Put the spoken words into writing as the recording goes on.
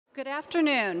Good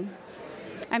afternoon.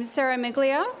 I'm Sarah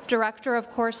Miglia, Director of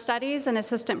Core Studies and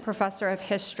Assistant Professor of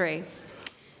History.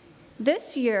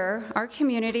 This year, our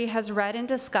community has read and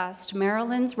discussed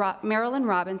Marilynne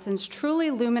Robinson's truly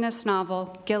luminous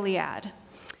novel, Gilead,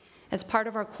 as part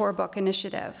of our Core Book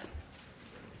initiative.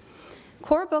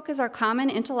 Core Book is our common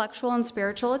intellectual and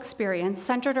spiritual experience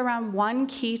centered around one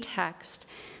key text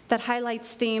that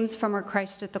highlights themes from our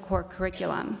Christ at the Core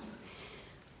curriculum.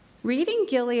 Reading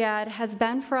Gilead has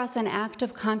been for us an act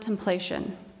of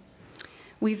contemplation.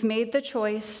 We've made the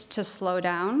choice to slow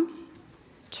down,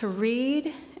 to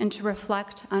read, and to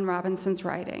reflect on Robinson's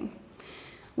writing.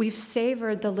 We've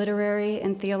savored the literary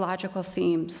and theological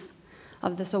themes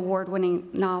of this award-winning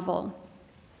novel.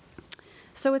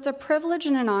 So it's a privilege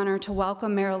and an honor to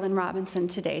welcome Marilynne Robinson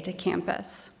today to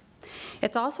campus.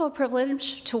 It's also a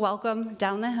privilege to welcome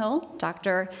down the hill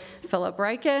Dr. Philip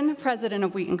Ryken, president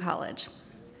of Wheaton College.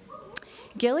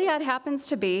 Gilead happens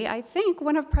to be, I think,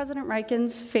 one of President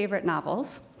Ryken's favorite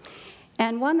novels,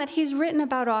 and one that he's written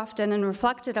about often and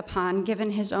reflected upon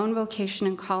given his own vocation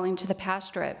and calling to the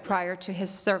pastorate prior to his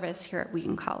service here at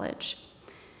Wheaton College.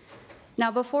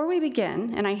 Now, before we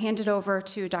begin, and I hand it over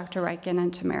to Dr. Ryken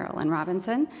and to Marilynne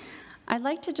Robinson, I'd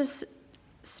like to just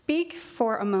speak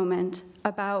for a moment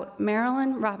about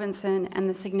Marilynne Robinson and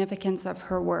the significance of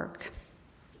her work.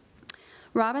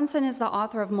 Robinson is the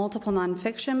author of multiple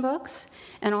nonfiction books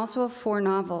and also of 4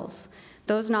 novels.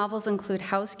 Those novels include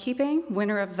Housekeeping,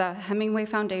 winner of the Hemingway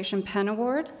Foundation Pen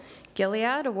Award,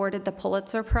 Gilead, awarded the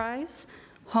Pulitzer Prize,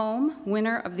 Home,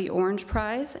 winner of the Orange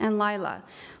Prize, and Lila,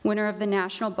 winner of the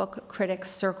National Book Critics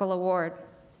Circle Award.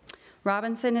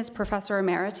 Robinson is Professor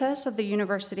Emeritus of the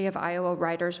University of Iowa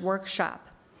Writers' Workshop.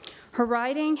 Her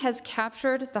writing has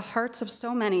captured the hearts of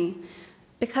so many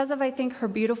because of, I think, her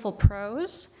beautiful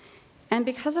prose and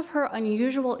because of her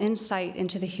unusual insight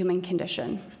into the human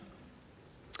condition.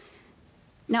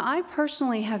 Now, I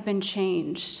personally have been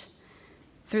changed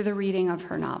through the reading of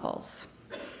her novels.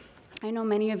 I know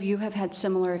many of you have had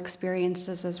similar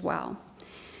experiences as well.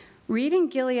 Reading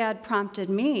Gilead prompted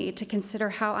me to consider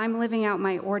how I'm living out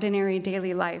my ordinary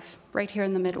daily life right here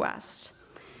in the Midwest.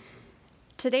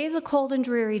 Today's a cold and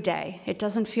dreary day. It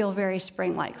doesn't feel very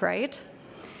spring-like, right?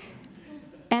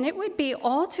 And it would be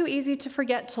all too easy to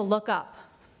forget to look up,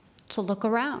 to look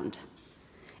around,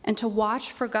 and to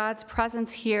watch for God's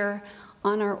presence here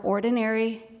on our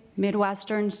ordinary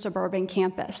Midwestern suburban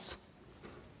campus.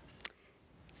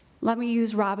 Let me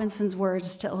use Robinson's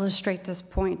words to illustrate this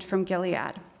point from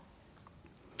Gilead.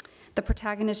 The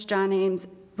protagonist, John Ames,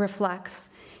 reflects,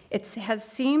 "It has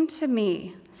seemed to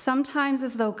me sometimes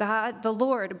as though God, the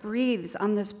Lord, breathes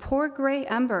on this poor gray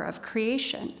ember of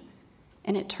creation,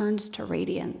 and it turns to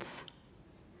radiance.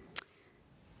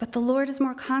 But the Lord is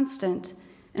more constant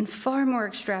and far more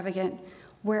extravagant.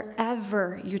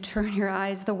 Wherever you turn your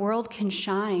eyes, the world can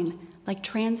shine like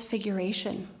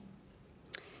transfiguration.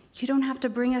 You don't have to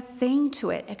bring a thing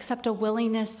to it except a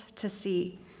willingness to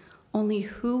see. Only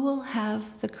who will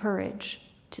have the courage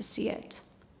to see it?"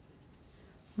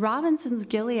 Robinson's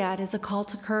Gilead is a call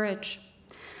to courage,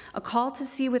 a call to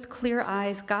see with clear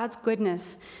eyes God's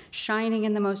goodness shining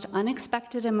in the most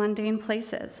unexpected and mundane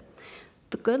places.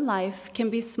 The good life can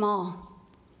be small,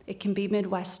 it can be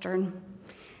Midwestern,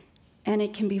 and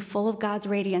it can be full of God's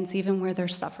radiance even where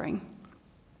there's suffering.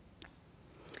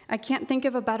 I can't think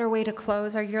of a better way to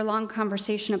close our year-long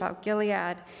conversation about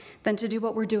Gilead than to do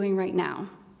what we're doing right now.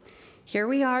 Here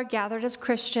we are, gathered as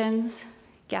Christians,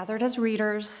 gathered as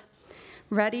readers,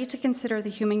 ready to consider the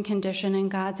human condition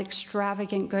and God's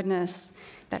extravagant goodness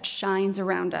that shines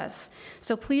around us.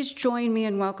 So please join me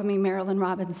in welcoming Marilynne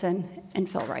Robinson and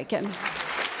Phil Ryken.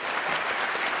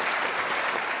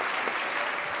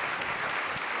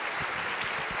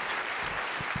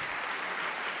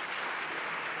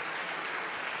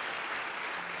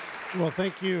 Well,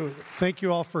 thank you. Thank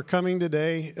you all for coming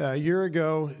today. A year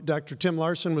ago, Dr. Tim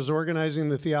Larson was organizing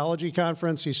the theology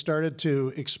conference. He started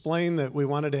to explain that we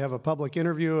wanted to have a public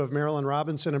interview of Marilynne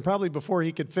Robinson, and probably before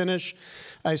he could finish,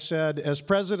 I said, "As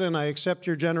president, I accept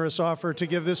your generous offer to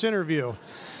give this interview."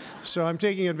 So I'm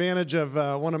taking advantage of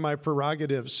one of my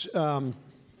prerogatives.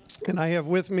 And I have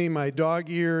with me my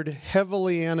dog-eared,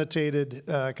 heavily annotated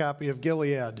copy of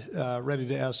Gilead, ready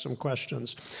to ask some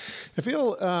questions. I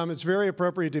feel it's very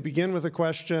appropriate to begin with a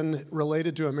question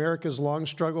related to America's long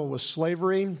struggle with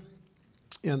slavery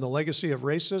and the legacy of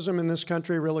racism in this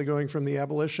country, really going from the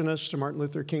abolitionists to Martin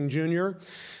Luther King Jr.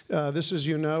 This, as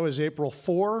you know, is April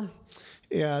 4.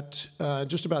 At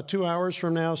just about 2 hours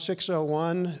from now,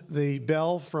 6:01, the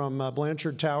bell from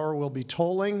Blanchard Tower will be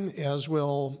tolling, as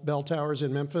will bell towers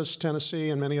in Memphis, Tennessee,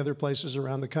 and many other places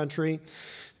around the country.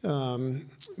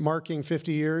 marking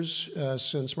 50 years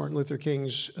since Martin Luther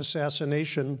King's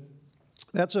assassination.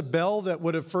 That's a bell that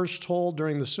would have first tolled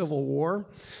during the Civil War.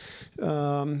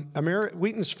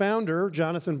 Wheaton's founder,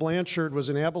 Jonathan Blanchard, was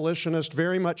an abolitionist,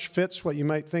 very much fits what you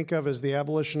might think of as the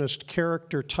abolitionist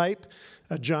character type,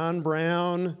 a John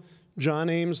Brown, John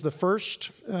Ames the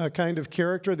first kind of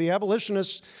character. The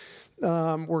abolitionists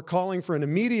were calling for an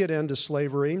immediate end to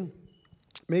slavery,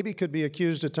 maybe could be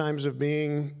accused at times of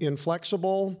being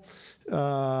inflexible,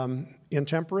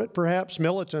 intemperate perhaps,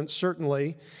 militant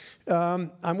certainly.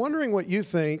 I'm wondering what you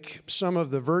think some of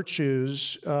the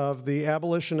virtues of the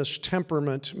abolitionist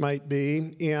temperament might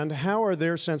be, and how are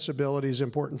their sensibilities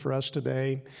important for us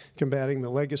today, combating the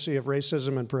legacy of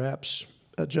racism and perhaps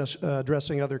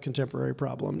addressing other contemporary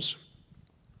problems?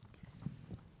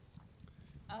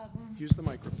 Use the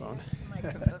microphone.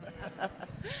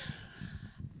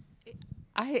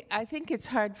 I think it's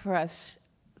hard for us,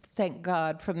 thank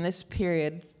God, from this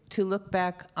period to look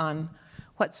back on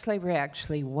what slavery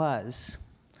actually was,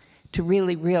 to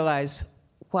really realize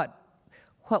what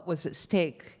was at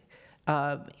stake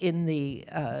in the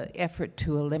effort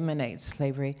to eliminate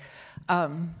slavery.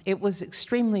 It was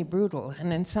extremely brutal,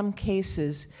 and in some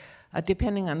cases,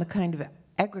 depending on the kind of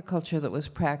agriculture that was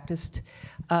practiced,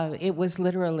 it was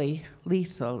literally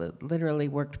lethal. It literally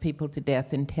worked people to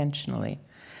death intentionally.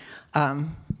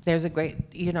 There's a great,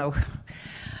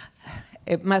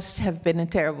 it must have been a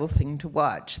terrible thing to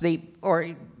watch.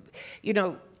 In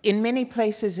many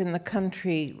places in the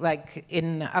country, like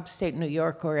in upstate New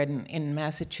York or in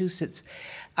Massachusetts,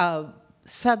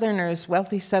 Southerners,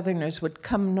 wealthy Southerners, would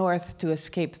come north to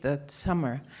escape the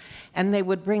summer, and they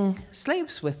would bring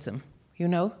slaves with them,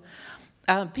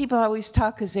 People always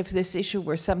talk as if this issue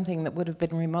were something that would have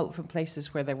been remote from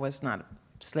places where there was not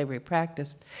slavery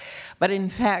practiced. But in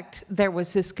fact, there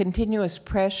was this continuous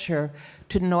pressure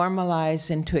to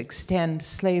normalize and to extend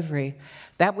slavery.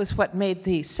 That was what made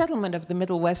the settlement of the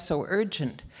Middle West so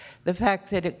urgent. The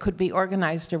fact that it could be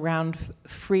organized around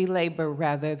free labor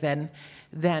rather than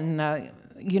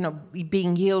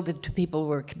being yielded to people who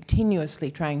were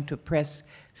continuously trying to press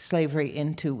slavery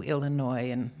into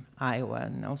Illinois and Iowa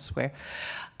and elsewhere.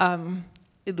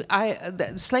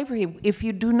 Slavery, if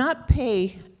you do not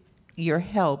pay your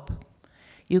help,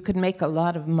 you could make a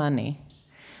lot of money.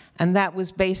 And that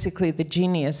was basically the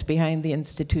genius behind the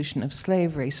institution of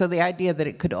slavery. So the idea that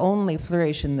it could only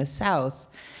flourish in the South,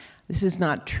 this is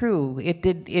not true. It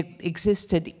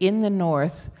existed in the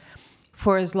North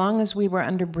for as long as we were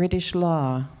under British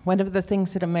law. One of the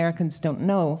things that Americans don't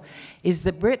know is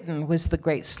that Britain was the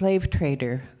great slave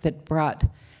trader that brought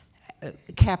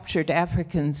captured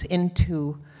Africans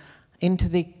into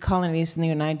the colonies in the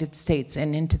United States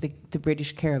and into the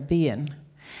British Caribbean.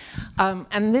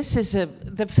 And this is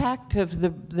the fact of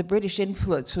the British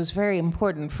influence was very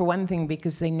important, for one thing,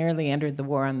 because they nearly entered the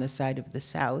war on the side of the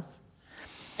South.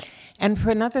 And for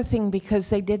another thing, because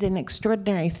they did an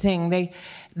extraordinary thing.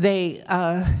 They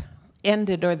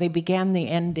ended, or they began the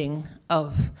ending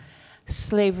of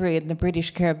slavery in the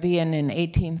British Caribbean in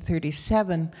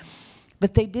 1837.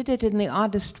 But they did it in the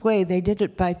oddest way. They did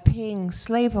it by paying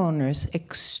slave owners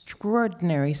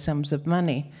extraordinary sums of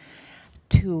money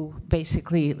to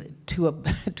basically to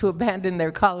abandon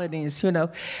their colonies,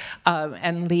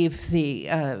 and leave the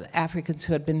Africans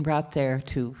who had been brought there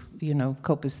to,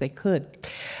 cope as they could.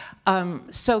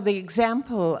 So the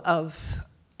example of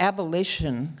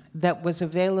abolition that was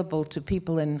available to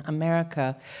people in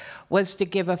America was to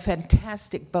give a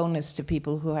fantastic bonus to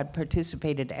people who had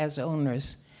participated as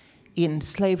owners in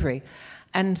slavery.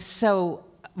 And so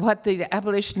what the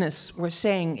abolitionists were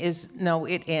saying is, no,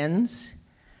 it ends.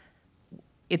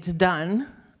 It's done.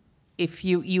 If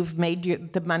you've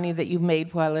made the money that you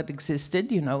made while it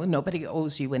existed, nobody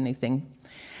owes you anything.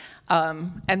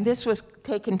 And this was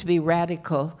taken to be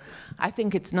radical. I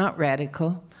think it's not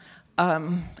radical.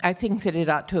 I think that it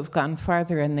ought to have gone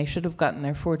farther, and they should have gotten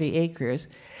their 40 acres.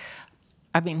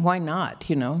 I mean, why not,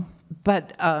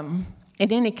 But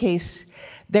in any case,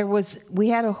 we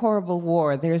had a horrible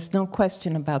war. There's no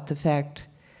question about the fact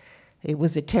it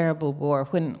was a terrible war.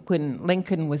 When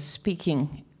Lincoln was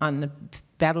speaking on the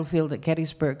battlefield at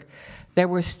Gettysburg, there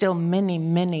were still many,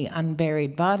 many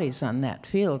unburied bodies on that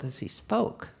field as he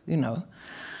spoke,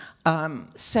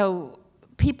 So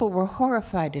people were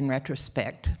horrified in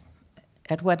retrospect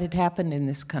at what had happened in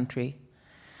this country.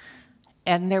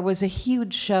 And there was a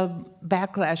huge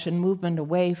backlash and movement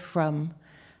away from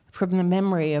the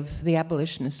memory of the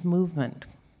abolitionist movement.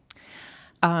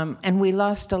 And we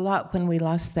lost a lot when we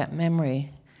lost that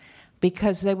memory,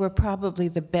 because they were probably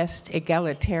the best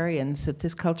egalitarians that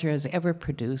this culture has ever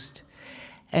produced.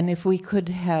 And if we could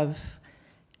have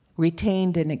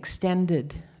retained and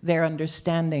extended their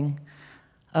understanding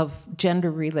of gender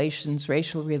relations,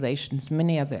 racial relations,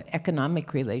 many other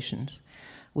economic relations,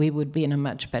 we would be in a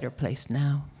much better place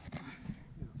now.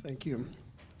 Thank you.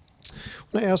 I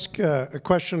want to ask a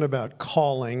question about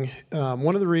calling.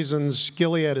 One of the reasons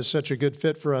Gilead is such a good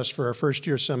fit for us for our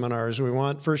first-year seminars, we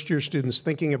want first-year students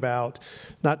thinking about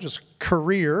not just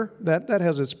career, that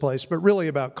has its place, but really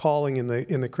about calling in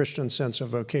the Christian sense of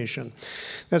vocation.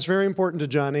 That's very important to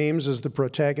John Ames as the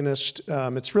protagonist.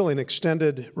 It's really an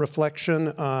extended reflection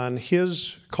on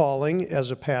his calling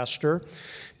as a pastor.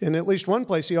 In at least one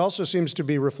place, he also seems to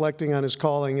be reflecting on his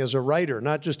calling as a writer,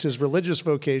 not just his religious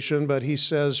vocation, but he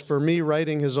says, for me,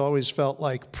 writing has always felt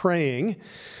like praying.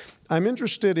 I'm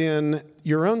interested in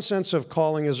your own sense of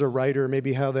calling as a writer,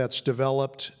 maybe how that's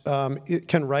developed.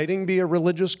 Can writing be a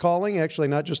religious calling? Actually,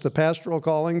 not just the pastoral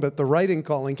calling, but the writing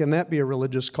calling. Can that be a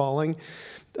religious calling?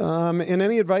 And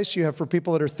any advice you have for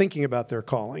people that are thinking about their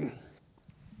calling?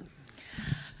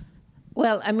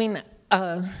 Well, I mean,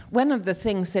 one of the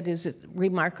things that is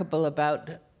remarkable about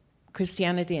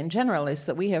Christianity in general is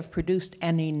that we have produced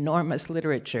an enormous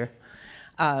literature.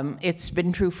 It's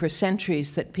been true for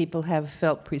centuries that people have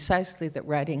felt precisely that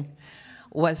writing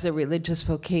was a religious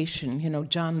vocation. You know,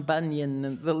 John Bunyan,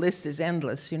 and the list is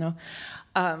endless, you know.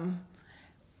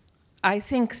 I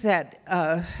think that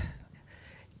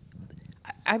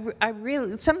I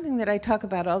really, something that I talk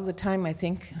about all the time, I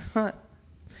think,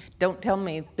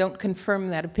 don't confirm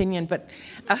that opinion, but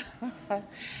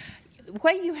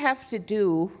what you have to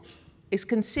do is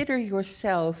consider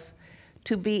yourself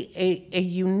to be a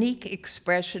unique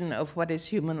expression of what is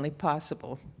humanly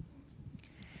possible.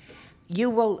 You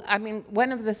will, I mean,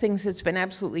 one of the things that's been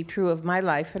absolutely true of my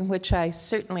life, and which I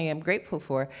certainly am grateful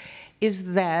for,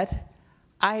 is that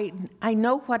I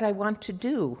know what I want to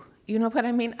do. You know what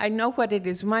I mean? I know what it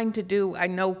is mine to do. I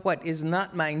know what is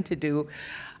not mine to do.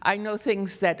 I know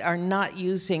things that are not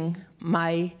using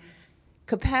my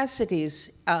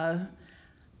capacities,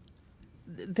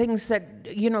 things that,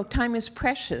 you know, time is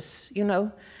precious, you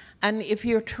know. And if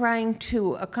you're trying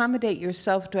to accommodate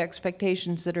yourself to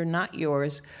expectations that are not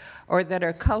yours, or that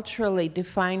are culturally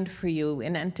defined for you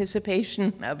in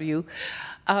anticipation of you,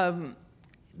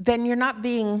 then you're not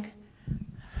being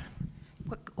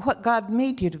what God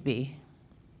made you to be.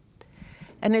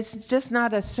 And it's just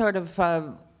not a sort of,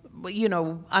 you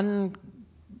know,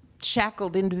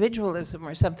 unshackled individualism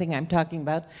or something I'm talking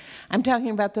about. I'm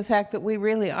talking about the fact that we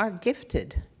really are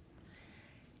gifted,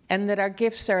 and that our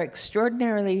gifts are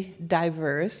extraordinarily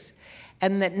diverse,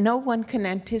 and that no one can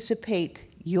anticipate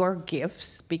your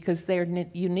gifts because they're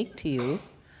unique to you.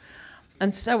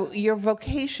 And so your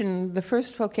vocation, the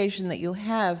first vocation that you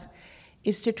have,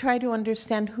 is to try to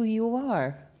understand who you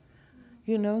are.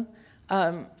 You know,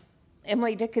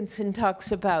 Emily Dickinson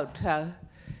talks about,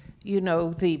 you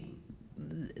know,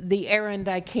 the errand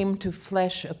I came to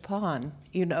flesh upon,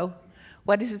 you know.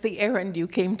 What is the errand you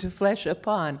came to flesh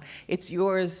upon? It's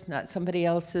yours, not somebody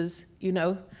else's, you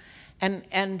know.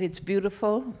 And it's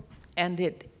beautiful, and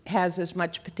it has as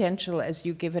much potential as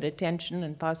you give it attention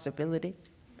and possibility.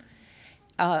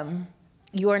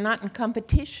 You are not in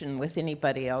competition with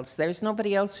anybody else. There's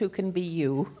nobody else who can be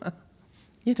you.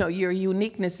 You know, your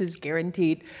uniqueness is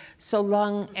guaranteed so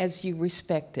long as you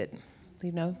respect it,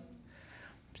 you know.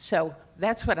 So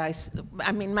that's what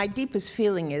I mean, my deepest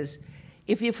feeling is,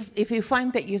 if you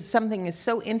find that something is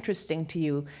so interesting to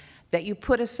you that you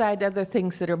put aside other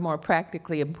things that are more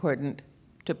practically important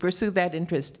to pursue that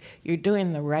interest, you're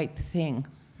doing the right thing.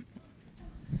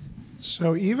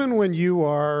 So even when you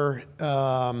are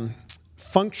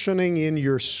functioning in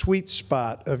your sweet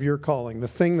spot of your calling, the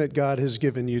thing that God has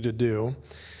given you to do,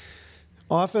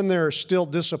 often there are still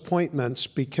disappointments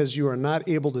because you are not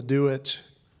able to do it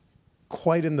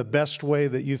quite in the best way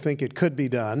that you think it could be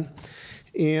done.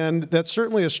 And that's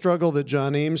certainly a struggle that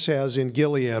John Ames has in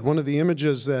Gilead. One of the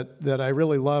images that I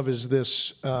really love is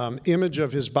this image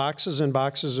of his boxes and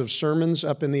boxes of sermons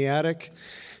up in the attic.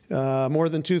 More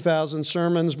than 2,000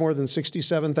 sermons, more than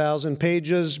 67,000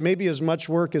 pages, maybe as much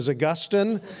work as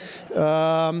Augustine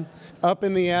up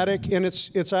in the attic. And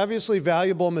it's obviously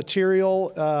valuable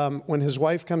material. When his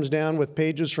wife comes down with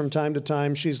pages from time to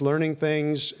time, she's learning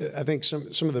things. I think some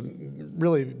of the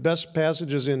really best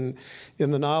passages in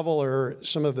the novel are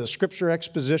some of the scripture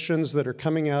expositions that are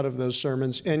coming out of those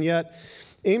sermons. And yet,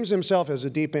 Ames himself has a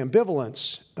deep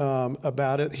ambivalence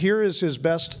about it. Here is his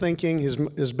best thinking,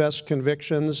 his best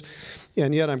convictions,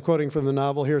 and yet I'm quoting from the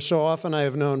novel here. So often I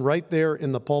have known right there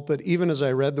in the pulpit, even as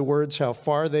I read the words, how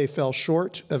far they fell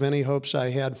short of any hopes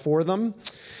I had for them.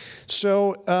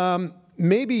 So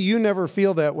maybe you never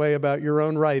feel that way about your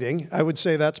own writing. I would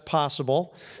say that's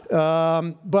possible.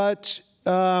 But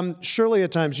surely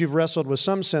at times you've wrestled with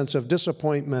some sense of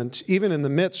disappointment, even in the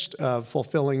midst of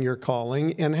fulfilling your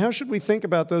calling. And how should we think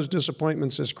about those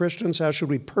disappointments as Christians? How should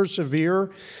we persevere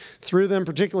through them,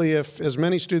 particularly if, as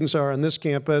many students are on this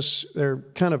campus, they're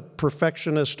kind of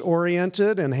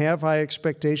perfectionist-oriented and have high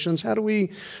expectations? How do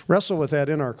we wrestle with that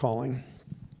in our calling?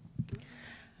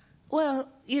 Well,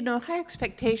 you know, high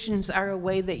expectations are a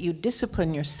way that you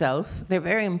discipline yourself. They're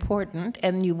very important,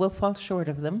 and you will fall short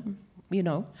of them, you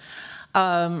know.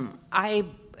 And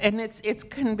it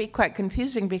can be quite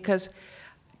confusing because,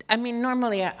 I mean,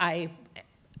 normally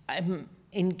I'm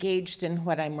engaged in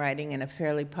what I'm writing in a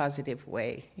fairly positive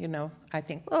way, you know. I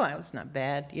think, well, that was not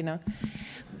bad, you know.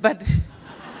 But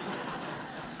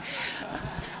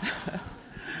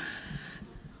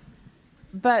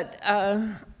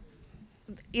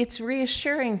it's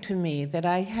reassuring to me that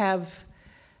I have,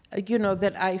 you know,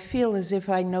 that I feel as if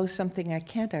I know something I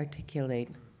can't articulate.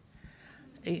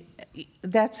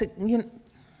 That's, you know,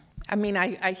 I mean,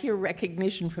 I hear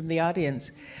recognition from the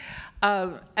audience.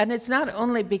 And it's not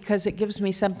only because it gives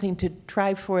me something to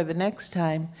try for the next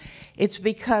time, it's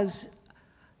because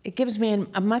it gives me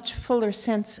a much fuller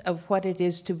sense of what it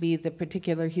is to be the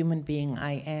particular human being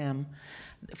I am,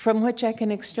 from which I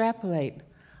can extrapolate.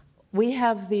 We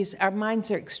have these, our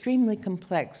minds are extremely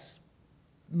complex,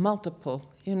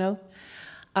 multiple, you know?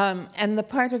 And the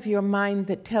part of your mind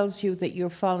that tells you that you're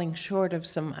falling short of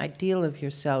some ideal of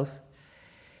yourself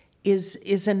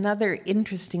is another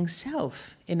interesting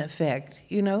self, in effect,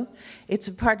 you know? It's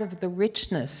a part of the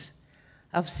richness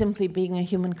of simply being a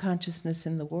human consciousness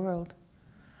in the world.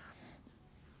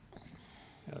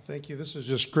 Thank you. This is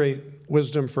just great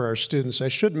wisdom for our students. I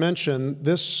should mention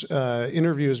this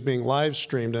interview is being live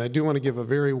streamed, and I do want to give a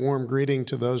very warm greeting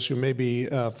to those who may be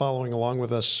following along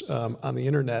with us on the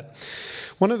internet.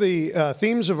 One of the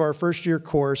themes of our first year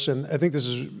course, and I think this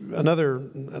is another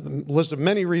list of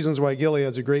many reasons why Gilead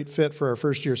is a great fit for our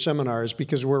first year seminars,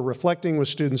 because we're reflecting with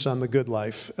students on the good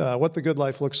life, what the good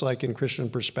life looks like in Christian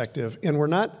perspective. And we're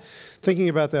not thinking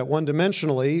about that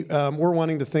one-dimensionally. We're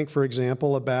wanting to think, for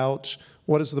example, about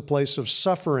what is the place of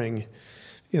suffering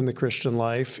in the Christian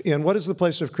life, and what is the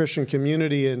place of Christian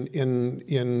community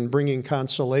in bringing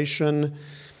consolation,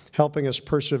 helping us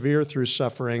persevere through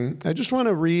suffering. I just want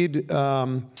to read,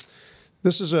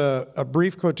 this is a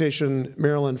brief quotation,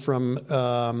 Marilynne,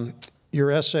 from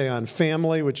your essay on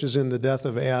family, which is in The Death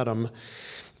of Adam.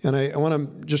 And I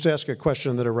want to just ask a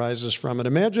question that arises from it.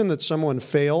 Imagine that someone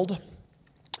failed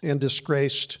and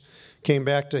disgraced came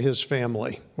back to his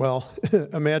family. Well,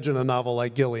 imagine a novel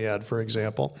like Gilead, for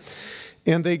example.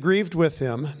 And they grieved with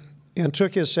him and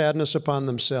took his sadness upon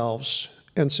themselves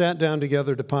and sat down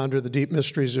together to ponder the deep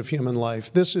mysteries of human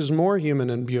life. This is more human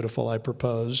and beautiful, I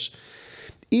propose.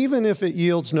 Even if it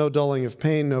yields no dulling of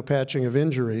pain, no patching of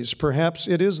injuries, perhaps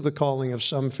it is the calling of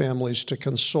some families to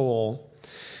console,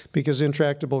 because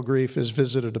intractable grief is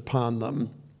visited upon them.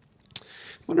 I'm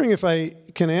wondering if I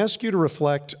can ask you to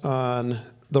reflect on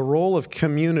the role of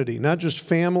community, not just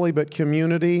family, but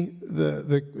community.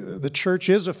 The church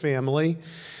is a family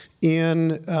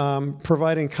in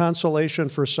providing consolation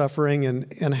for suffering,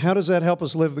 and how does that help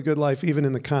us live the good life even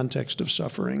in the context of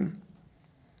suffering?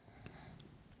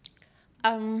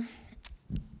 I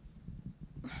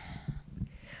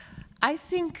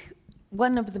think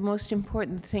one of the most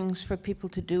important things for people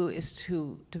to do is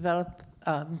to develop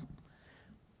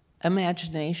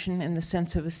imagination in the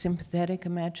sense of a sympathetic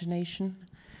imagination.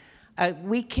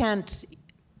 We can't,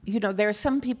 you know, there are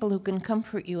some people who can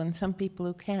comfort you and some people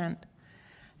who can't,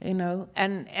 you know,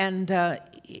 and to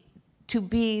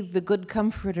be the good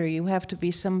comforter, you have to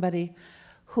be somebody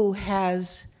who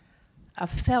has a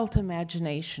felt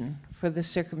imagination for the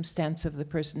circumstance of the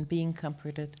person being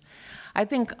comforted. I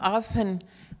think often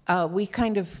we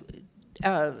kind of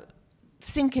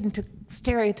sink into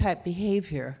stereotype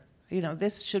behavior. You know,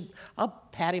 this should, I'll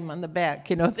pat him on the back,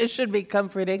 you know, this should be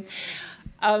comforting.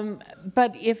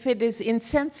 But if it is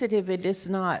insensitive, it is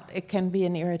not. It can be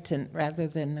an irritant rather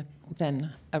than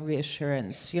a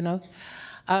reassurance, you know.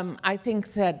 I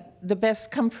think that the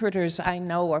best comforters I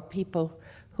know are people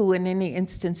who in any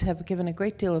instance have given a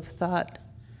great deal of thought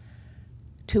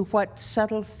to what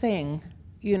subtle thing,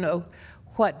 you know,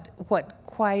 what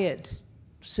quiet,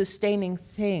 sustaining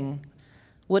thing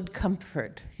would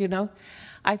comfort, you know.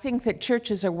 I think that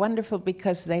churches are wonderful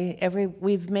because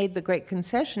we've made the great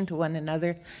concession to one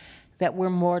another that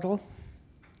we're mortal,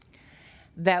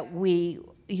 that we,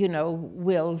 you know,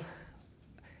 will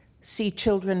see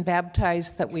children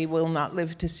baptized that we will not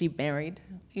live to see married,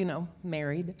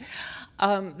 married.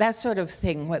 That sort of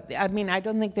thing. I mean, I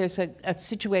don't think there's a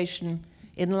situation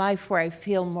in life where I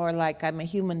feel more like I'm a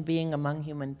human being among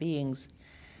human beings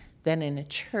than in a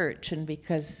church, and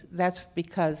that's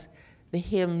because the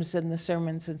hymns and the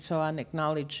sermons and so on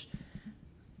acknowledge,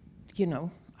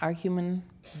 our human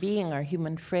being, our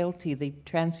human frailty, the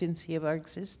transiency of our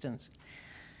existence.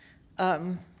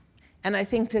 And I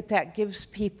think that gives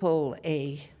people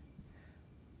a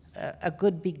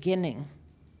good beginning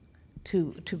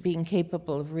to being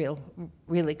capable of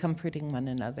really comforting one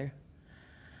another.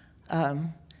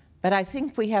 But I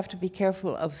think we have to be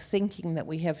careful of thinking that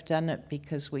we have done it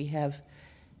because we have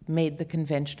made the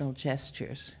conventional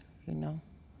gestures,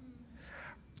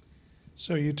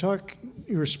 So you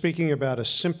were speaking about a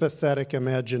sympathetic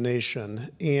imagination,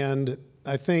 and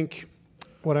I think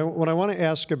what I want to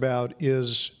ask about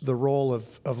is the role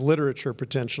of literature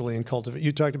potentially in cultivate.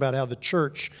 You talked about how the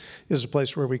church is a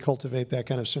place where we cultivate that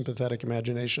kind of sympathetic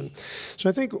imagination. So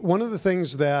I think one of the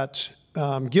things that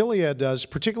Gilead does,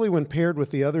 particularly when paired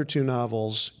with the other two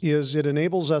novels, is it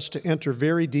enables us to enter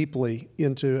very deeply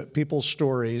into people's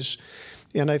stories,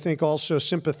 and I think also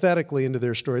sympathetically into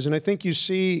their stories. And I think you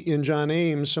see in John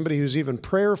Ames somebody who's even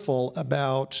prayerful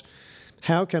about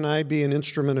how can I be an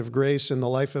instrument of grace in the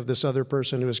life of this other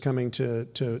person who is coming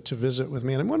to visit with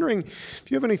me? And I'm wondering if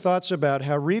you have any thoughts about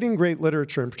how reading great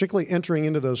literature, and particularly entering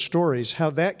into those stories, how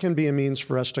that can be a means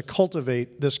for us to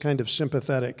cultivate this kind of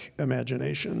sympathetic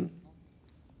imagination.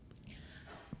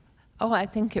 Oh, I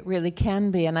think it really can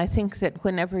be. And I think that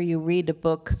whenever you read a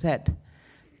book that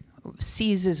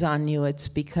seizes on you, it's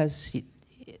because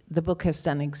the book has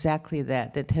done exactly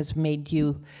that. It has made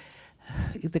you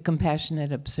the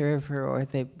compassionate observer, or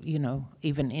the,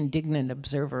 even indignant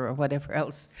observer, or whatever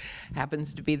else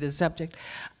happens to be the subject.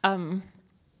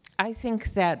 I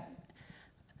think that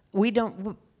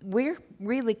we're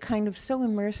really kind of so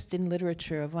immersed in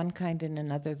literature of one kind and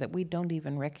another that we don't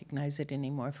even recognize it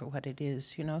anymore for what it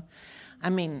is, I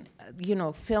mean,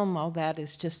 film, all that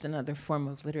is just another form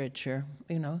of literature,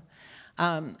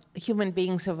 Human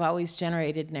beings have always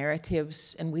generated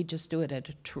narratives, and we just do it at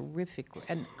a terrific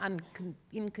and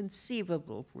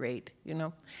inconceivable rate,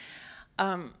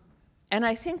 And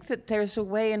I think that there's a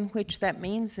way in which that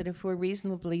means that if we're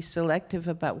reasonably selective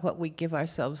about what we give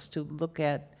ourselves to look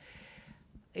at,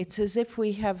 it's as if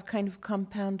we have kind of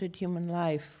compounded human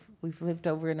life. We've lived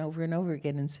over and over and over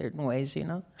again in certain ways,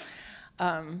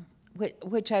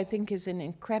 which I think is an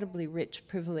incredibly rich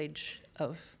privilege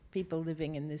of people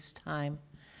living in this time,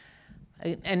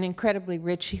 an incredibly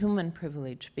rich human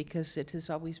privilege, because it has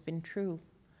always been true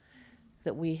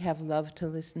that we have loved to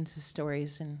listen to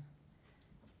stories and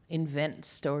invent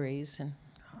stories and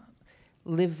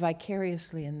live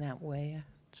vicariously in that way.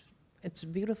 It's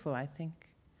beautiful, I think.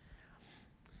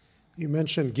 You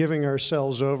mentioned giving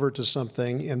ourselves over to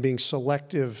something and being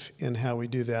selective in how we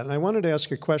do that. And I wanted to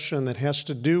ask a question that has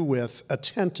to do with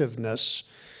attentiveness,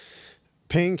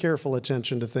 paying careful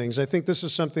attention to things. I think this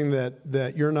is something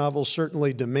that your novels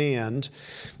certainly demand.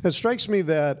 It strikes me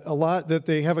that that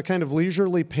they have a kind of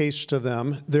leisurely pace to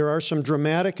them. There are some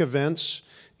dramatic events,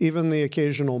 even the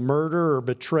occasional murder or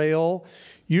betrayal,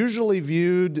 usually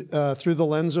viewed through the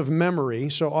lens of memory,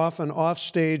 so often off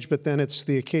stage, but then it's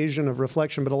the occasion of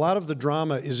reflection. But a lot of the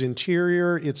drama is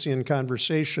interior, it's in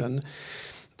conversation.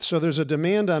 So there's a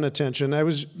demand on attention. I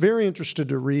was very interested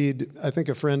to read, I think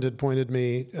a friend had pointed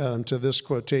me to this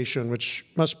quotation, which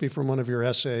must be from one of your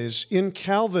essays. In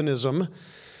Calvinism,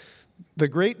 the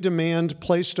great demand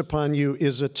placed upon you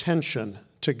is attention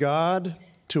to God,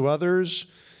 to others,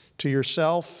 to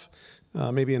yourself.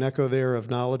 Maybe an echo there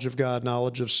of knowledge of God,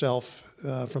 knowledge of self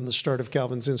from the start of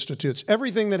Calvin's Institutes.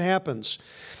 Everything that happens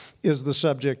is the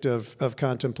subject of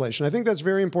contemplation. I think that's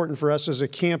very important for us as a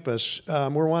campus.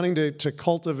 We're wanting to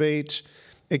cultivate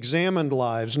examined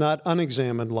lives, not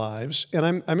unexamined lives.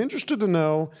 And I'm interested to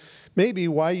know maybe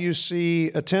why you see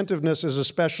attentiveness as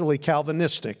especially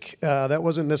Calvinistic. That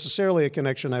wasn't necessarily a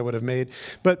connection I would have made.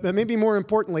 But maybe more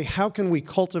importantly, how can we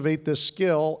cultivate this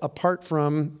skill apart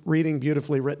from reading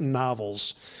beautifully written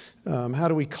novels? How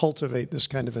do we cultivate this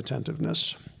kind of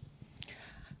attentiveness?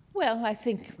 Well, I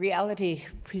think reality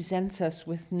presents us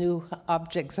with new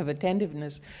objects of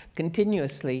attentiveness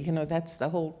continuously. That's the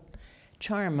whole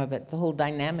charm of it, the whole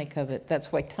dynamic of it.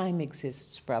 That's why time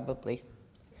exists, probably.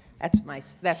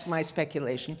 That's my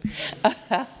speculation.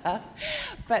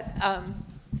 But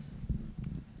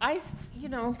I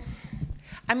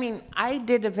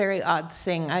did a very odd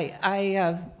thing.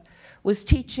 I was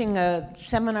teaching a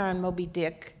seminar on Moby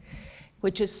Dick,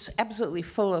 which is absolutely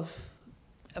full of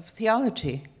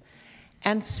theology.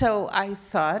 And so I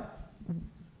thought,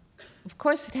 of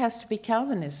course it has to be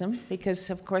Calvinism, because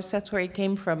of course that's where he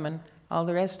came from and all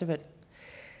the rest of it.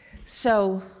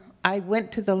 So I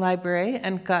went to the library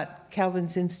and got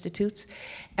Calvin's Institutes,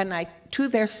 and I, to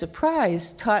their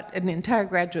surprise, taught an entire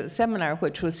graduate seminar,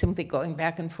 which was simply going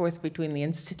back and forth between the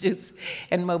Institutes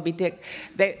and Moby Dick.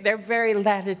 They're very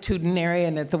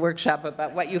latitudinarian at the workshop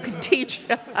about what you can teach.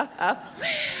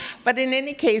 But in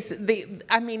any case,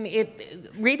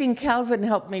 reading Calvin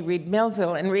helped me read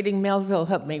Melville, and reading Melville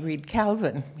helped me read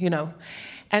Calvin, you know.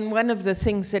 And one of the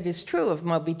things that is true of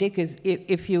Moby Dick is,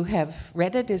 if you have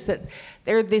read it, is that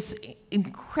there's this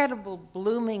incredible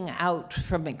blooming out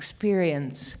from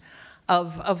experience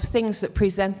of things that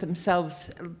present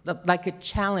themselves like a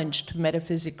challenge to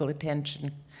metaphysical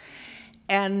attention.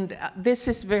 And this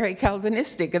is very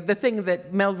Calvinistic. And the thing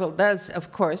that Melville does,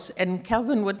 of course, and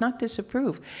Calvin would not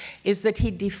disapprove, is that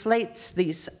he deflates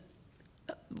these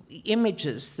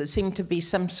images that seem to be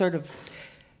some sort of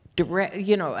direct,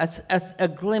 you know, a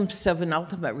glimpse of an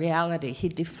ultimate reality. He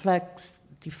deflates,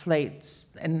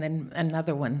 and then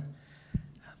another one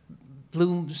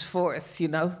blooms forth, you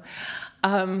know.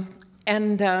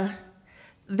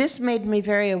 This made me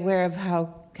very aware of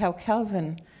how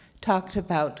Calvin talked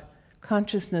about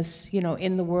consciousness, you know,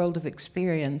 in the world of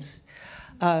experience.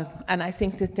 And I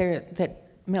think that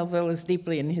Melville is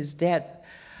deeply in his debt.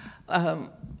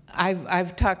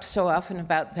 I've talked so often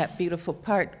about that beautiful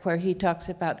part where he talks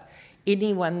about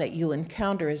anyone that you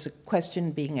encounter is a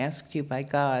question being asked you by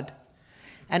God.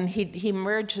 And he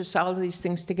merges all of these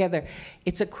things together.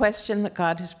 It's a question that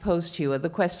God has posed to you. The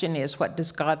question is, what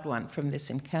does God want from this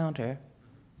encounter?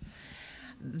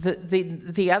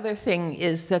 The other thing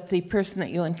is that the person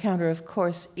that you encounter, of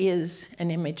course, is an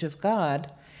image of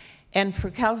God. And for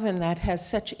Calvin, that has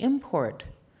such import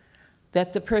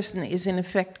that the person is in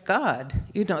effect God.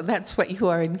 You know, that's what you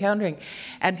are encountering.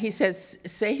 And he says,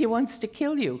 say he wants to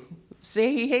kill you.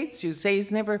 Say he hates you. Say he's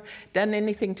never done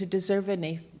anything to deserve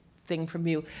anything from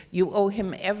you. You owe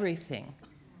him everything,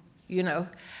 you know.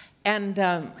 And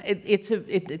it's an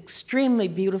extremely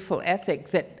beautiful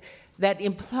ethic that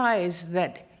implies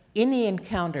that any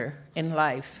encounter in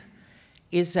life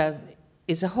is a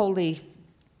holy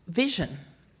vision,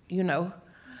 you know.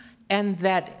 And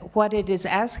that what it is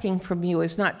asking from you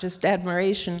is not just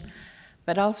admiration,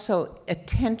 but also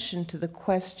attention to the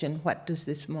question, what does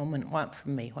this moment want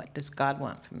from me? What does God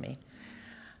want from me?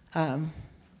 I've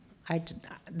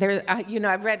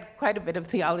read quite a bit of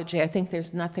theology. I think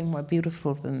there's nothing more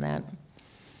beautiful than that.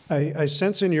 I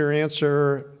sense in your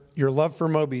answer your love for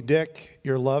Moby Dick,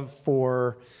 your love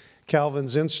for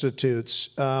Calvin's Institutes.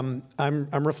 I'm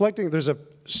reflecting, there's a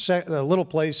little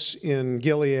place in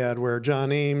Gilead where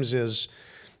John Ames is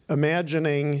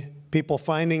imagining people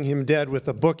finding him dead with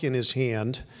a book in his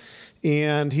hand,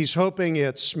 and he's hoping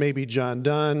it's maybe John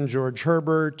Donne, George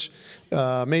Herbert,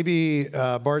 maybe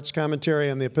Barth's commentary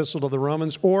on the Epistle to the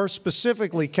Romans, or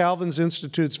specifically Calvin's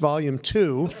Institutes Volume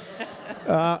 2.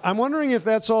 I'm wondering if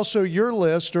that's also your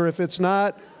list, or if it's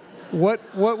not, what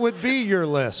would be your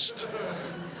list?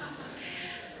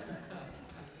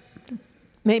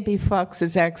 Maybe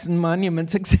Fox's Acts and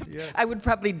Monuments, except yeah. I would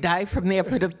probably die from the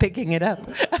effort of picking it up.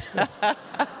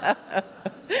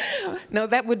 No,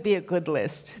 that would be a good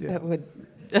list. Yeah. That would.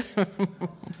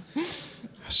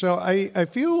 So I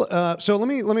feel, so let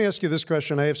me ask you this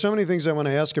question. I have so many things I want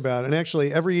to ask about, and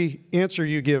actually every answer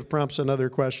you give prompts another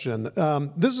question.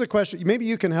 This is a question, maybe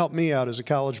you can help me out as a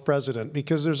college president,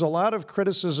 because there's a lot of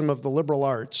criticism of the liberal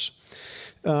arts.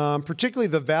 Particularly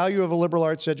the value of a liberal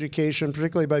arts education,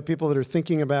 particularly by people that are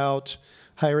thinking about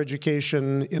higher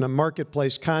education in a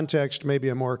marketplace context, maybe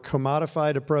a more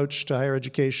commodified approach to higher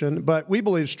education. But we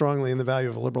believe strongly in the value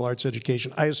of a liberal arts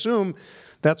education. I assume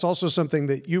that's also something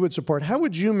that you would support. How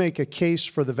would you make a case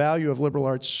for the value of liberal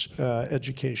arts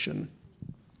education?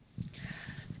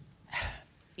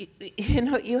 You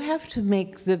know, you have to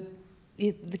make the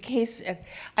case.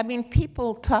 I mean,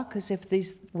 people talk as if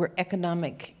these were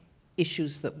economic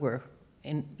issues that were,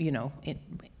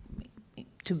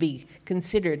 to be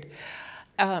considered.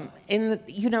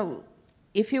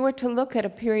 If you were to look at a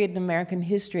period in American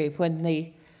history when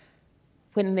the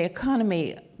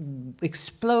economy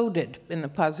exploded in a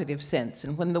positive sense,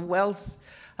 and when the wealth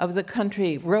of the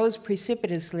country rose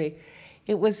precipitously,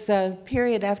 it was the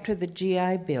period after the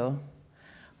GI Bill,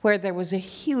 where there was a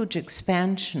huge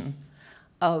expansion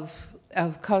of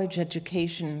college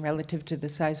education relative to the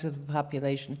size of the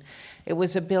population. It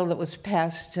was a bill that was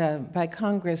passed by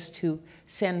Congress to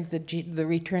send the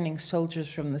returning soldiers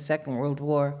from the Second World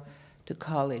War to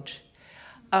college.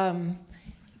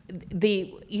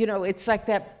 it's like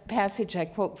that passage I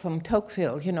quote from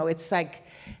Tocqueville, it's like,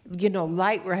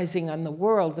 light rising on the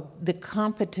world, the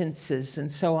competences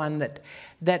and so on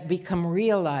that become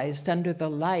realized under the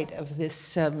light of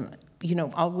this,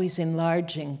 always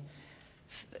enlarging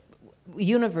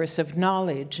universe of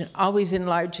knowledge, always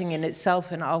enlarging in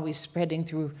itself and always spreading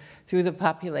through the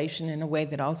population in a way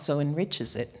that also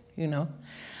enriches it,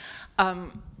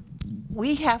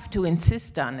 We have to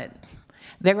insist on it.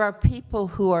 There are people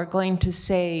who are going to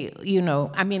say,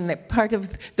 that part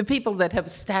of the people that have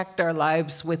stacked our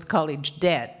lives with college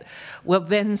debt will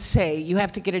then say, you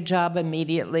have to get a job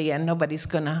immediately and nobody's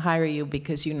going to hire you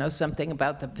because you know something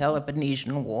about the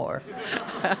Peloponnesian War.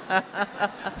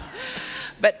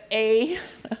 But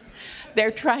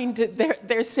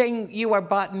they're saying you are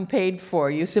bought and paid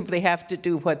for. You simply have to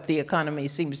do what the economy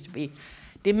seems to be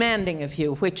demanding of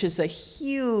you, which is a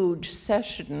huge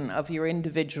cession of your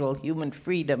individual human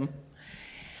freedom.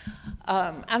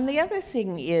 And the other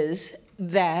thing is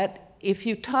that if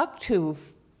you talk to,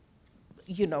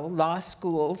 law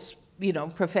schools,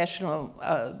 professional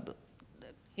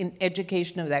in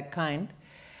education of that kind,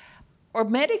 or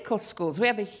medical schools. We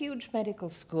have a huge medical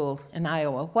school in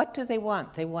Iowa. What do they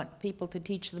want? They want people to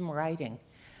teach them writing.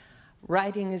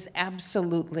 Writing is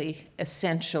absolutely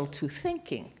essential to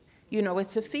thinking.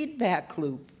 It's a feedback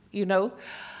loop,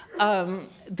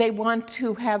 They want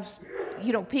to have,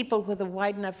 people with a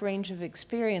wide enough range of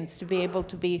experience to be able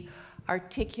to be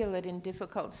articulate in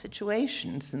difficult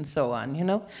situations and so on,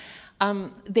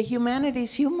 The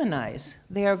humanities humanize.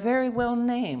 They are very well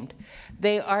named.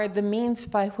 They are the means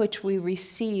by which we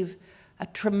receive a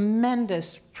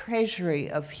tremendous treasury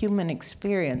of human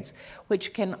experience,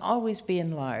 which can always be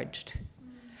enlarged.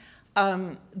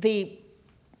 And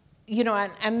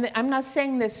I'm not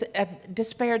saying this at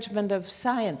disparagement of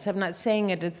science. I'm not saying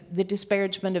it as the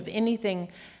disparagement of anything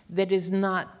that is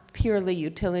not purely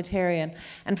utilitarian.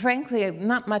 And frankly,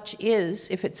 not much is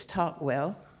if it's taught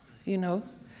well,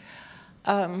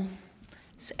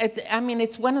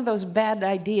 It's one of those bad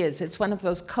ideas. It's one of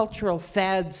those cultural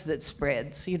fads that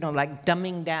spreads, like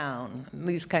dumbing down,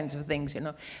 these kinds of things,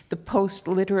 The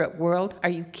post-literate world, are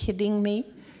you kidding me?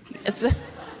 It's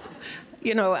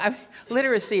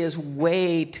literacy is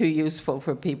way too useful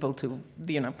for people to,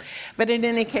 But in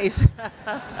any case,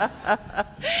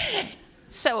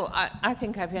 so I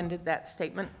think I've ended that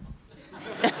statement.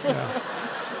 Yeah.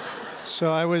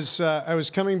 So I was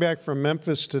coming back from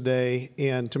Memphis today,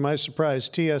 and to my surprise,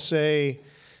 TSA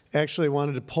actually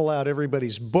wanted to pull out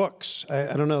everybody's books.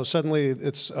 I don't know, suddenly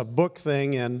it's a book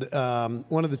thing, and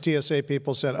one of the TSA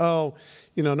people said,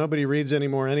 nobody reads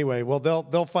anymore anyway. Well,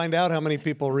 they'll find out how many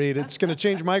people read. It's going to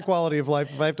change my quality of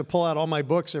life if I have to pull out all my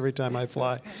books every time I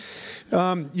fly.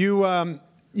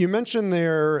 You mentioned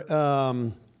there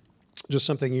just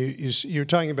something you're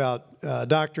talking about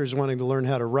doctors wanting to learn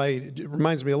how to write. It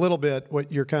reminds me a little bit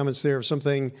what your comments there of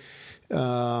something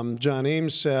John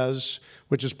Ames says,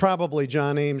 which is probably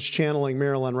John Ames channeling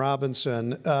Marilynne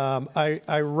Robinson.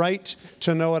 I write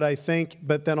to know what I think,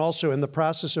 but then also in the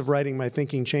process of writing, my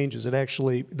thinking changes. It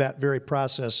actually, that very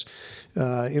process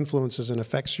influences and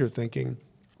affects your thinking.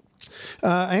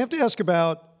 I have to ask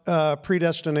about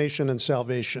predestination and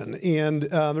salvation. And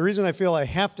the reason I feel I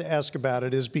have to ask about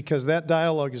it is because that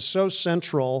dialogue is so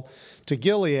central to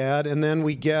Gilead, and then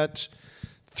we get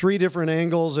 3 different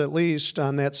angles at least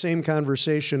on that same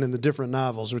conversation in the different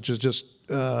novels, which is just,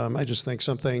 I just think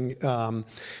something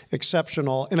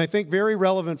exceptional. And I think very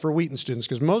relevant for Wheaton students,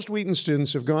 because most Wheaton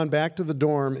students have gone back to the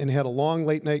dorm and had a long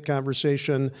late night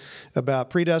conversation about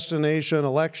predestination,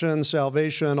 election,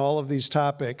 salvation, all of these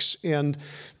topics, and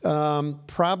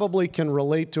probably can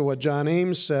relate to what John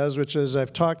Ames says, which is,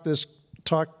 I've talked this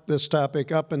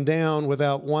topic up and down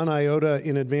without one iota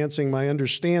in advancing my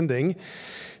understanding.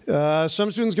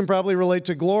 Some students can probably relate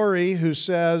to Glory, who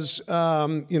says,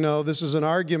 this is an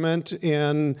argument,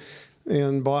 and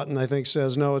Boughton, I think,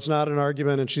 says, no, it's not an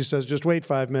argument, and she says, just wait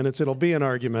 5 minutes, it'll be an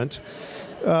argument.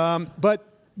 But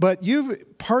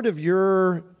part of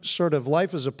your sort of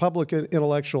life as a public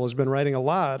intellectual has been writing a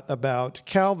lot about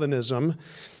Calvinism,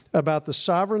 about the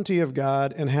sovereignty of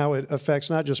God and how it affects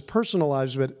not just personal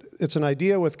lives, but it's an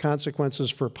idea with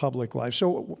consequences for public life.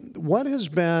 So why has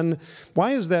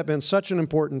that been such an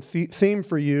important theme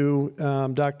for you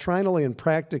doctrinally and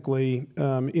practically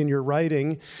in your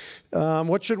writing?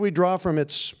 What should we draw from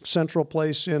its central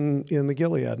place in the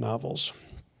Gilead novels?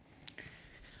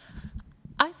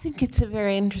 I think it's a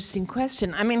very interesting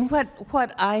question. I mean,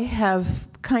 what I have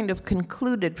kind of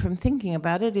concluded from thinking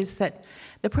about it is that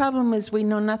the problem is we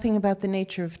know nothing about the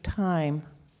nature of time.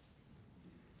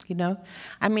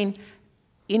 I mean,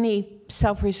 any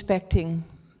self-respecting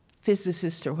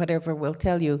physicist or whatever will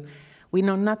tell you, we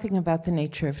know nothing about the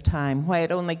nature of time, why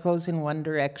it only goes in one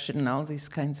direction, and all these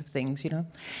kinds of things, you know.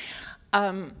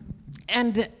 I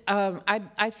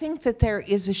think that there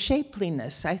is a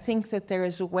shapeliness. I think that there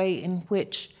is a way in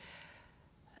which,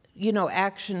 you know,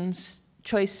 actions,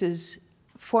 choices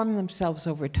form themselves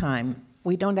over time.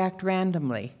 We don't act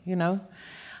randomly, you know,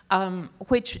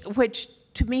 which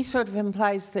to me sort of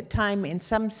implies that time, in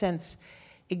some sense,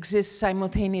 exists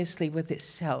simultaneously with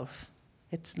itself.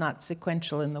 It's not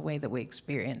sequential in the way that we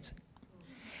experience it.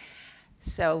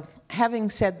 So, having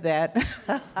said that,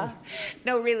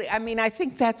 no, really, I mean, I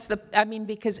think that's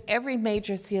because every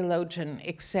major theologian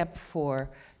except for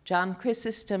John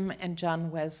Chrysostom and John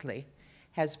Wesley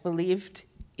has believed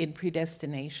in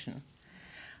predestination.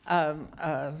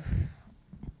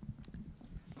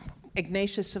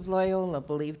 Ignatius of Loyola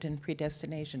believed in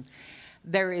predestination.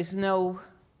 There's no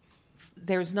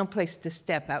place to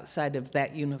step outside of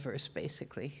that universe,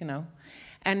 basically, you know.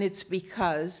 And it's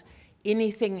because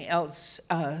anything else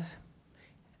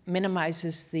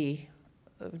minimizes the,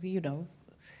 you know,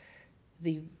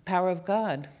 the power of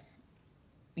God,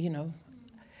 you know.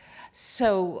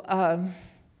 So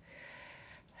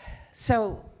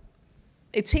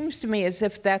it seems to me as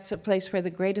if that's a place where the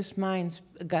greatest minds,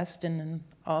 Augustine and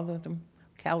all of them,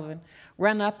 Calvin,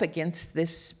 run up against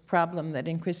this problem that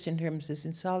in Christian terms is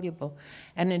insoluble,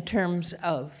 and in terms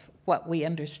of what we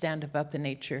understand about the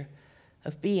nature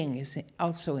of being is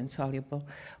also insoluble,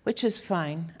 which is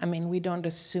fine. I mean, we don't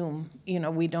assume, you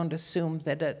know,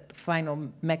 that a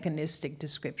final mechanistic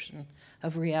description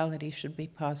of reality should be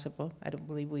possible. I don't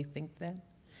believe we think that.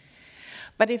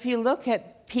 But if you look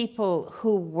at people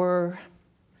who were,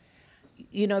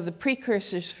 you know, the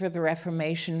precursors for the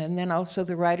Reformation and then also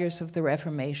the writers of the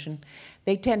Reformation,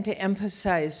 they tend to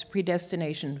emphasize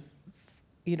predestination,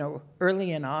 you know,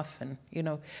 early and often. You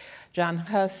know, John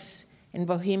Huss in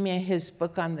Bohemia, his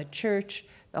book on the church,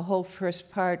 the whole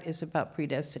first part is about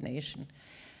predestination.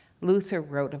 Luther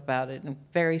wrote about it in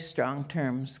very strong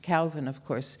terms. Calvin, of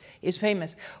course, is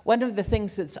famous. One of the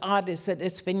things that's odd is that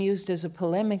it's been used as a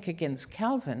polemic against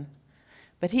Calvin,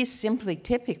 but he's simply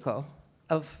typical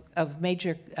of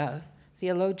major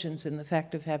theologians in the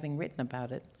fact of having written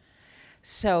about it.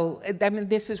 So, I mean,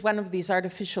 this is one of these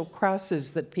artificial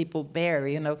crosses that people bear,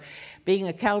 you know. Being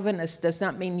a Calvinist does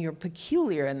not mean you're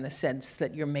peculiar in the sense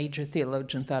that your major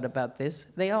theologian thought about this.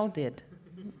 They all did.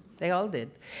 They all did.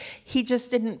 He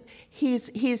just didn't,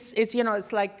 it's, you know,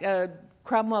 it's like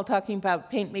Cromwell talking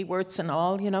about paint me warts and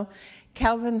all, you know.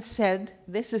 Calvin said,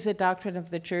 this is a doctrine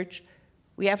of the church,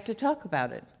 we have to talk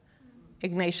about it.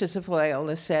 Ignatius of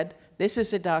Loyola said, this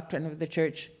is a doctrine of the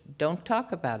church, don't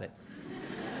talk about it.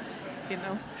 You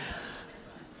know?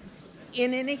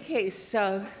 In any case,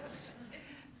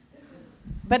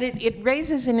 but it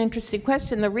raises an interesting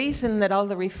question. The reason that all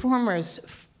the reformers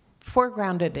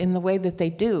foregrounded in the way that they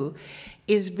do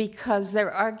is because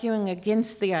they're arguing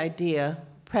against the idea,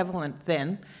 prevalent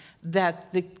then,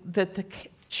 that the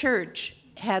church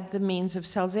had the means of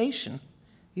salvation.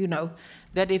 You know,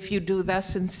 that if you do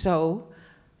thus and so,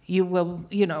 you will,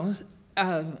 you know,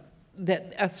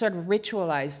 that a sort of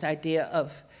ritualized idea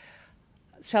of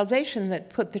salvation that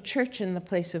put the church in the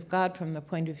place of God from the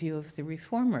point of view of the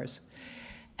reformers.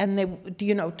 And they,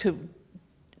 you know,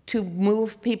 to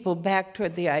move people back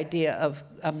toward the idea of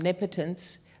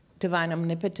omnipotence, divine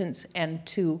omnipotence, and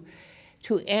to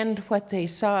end what they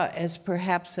saw as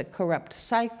perhaps a corrupt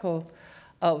cycle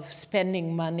of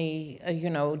spending money, you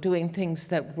know, doing things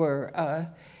that were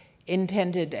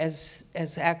intended as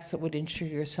acts that would ensure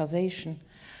your salvation.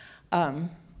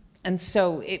 And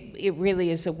so it really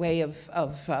is a way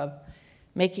of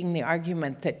making the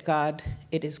argument that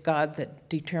it is God that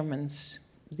determines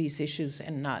these issues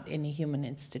and not any human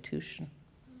institution.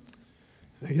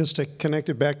 I guess to connect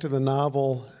it back to the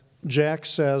novel, Jack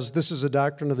says, this is a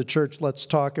doctrine of the church, let's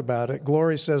talk about it.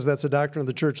 Glory says, that's a doctrine of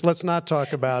the church, let's not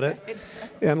talk about it.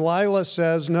 And Lila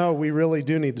says, no, we really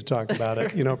do need to talk about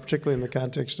it, you know, particularly in the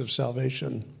context of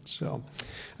salvation. So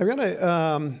I'm going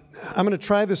to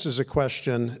try this as a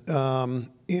question,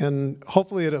 and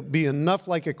hopefully it'll be enough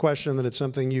like a question that it's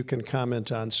something you can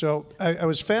comment on. So I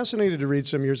was fascinated to read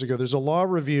some years ago, there's a law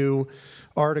review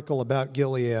article about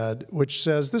Gilead, which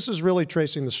says this is really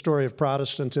tracing the story of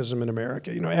Protestantism in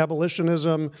America. You know,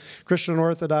 abolitionism, Christian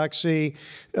orthodoxy.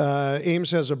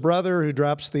 Ames has a brother who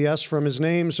drops the S from his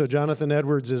name, so Jonathan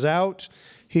Edwards is out.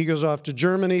 He goes off to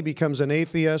Germany, becomes an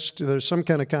atheist. There's some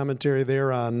kind of commentary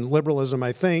there on liberalism,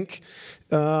 I think.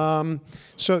 So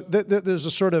there's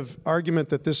a sort of argument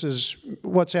that this is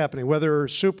what's happening, whether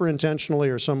super intentionally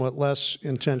or somewhat less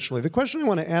intentionally. The question I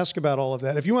want to ask about all of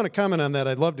that, if you want to comment on that,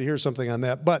 I'd love to hear something on on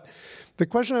that. But the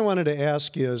question I wanted to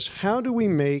ask is, how do we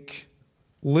make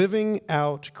living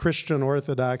out Christian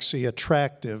orthodoxy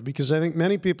attractive? Because I think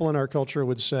many people in our culture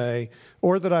would say,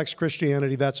 Orthodox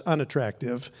Christianity, that's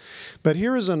unattractive. But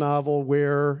here is a novel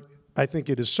where I think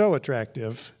it is so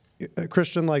attractive, a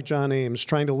Christian like John Ames,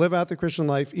 trying to live out the Christian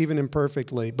life, even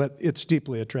imperfectly, but it's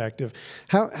deeply attractive.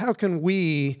 How can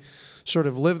we sort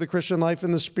of live the Christian life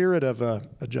in the spirit of a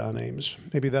John Ames?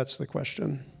 Maybe that's the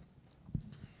question.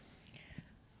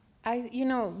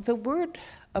 The word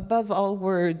above all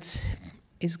words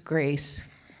is grace.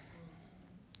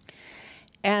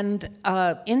 And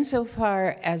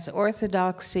insofar as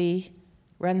orthodoxy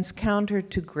runs counter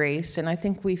to grace, and I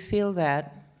think we feel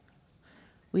that,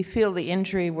 we feel the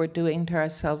injury we're doing to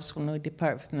ourselves when we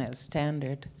depart from that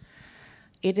standard,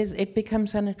 it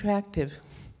becomes unattractive.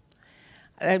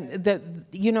 I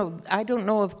don't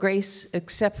know of grace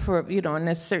except for, in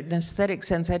a certain aesthetic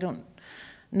sense, I don't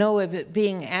know of it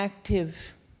being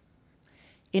active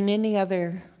in any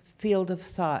other field of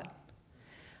thought.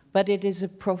 But it is a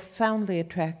profoundly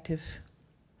attractive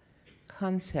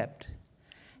concept.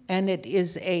 And it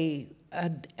is a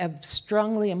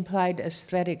strongly implied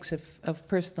aesthetics of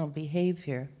personal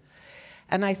behavior.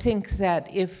 And I think that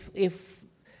if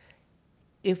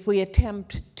we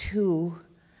attempt to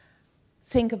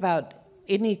think about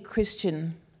any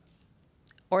Christian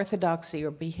orthodoxy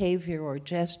or behavior or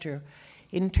gesture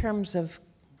in terms of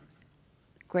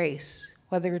grace,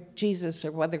 whether Jesus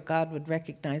or whether God would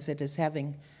recognize it as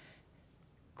having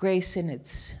grace in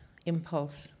its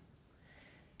impulse,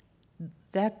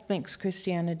 that makes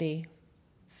Christianity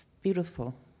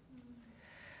beautiful.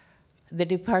 The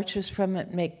departures from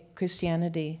it make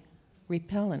Christianity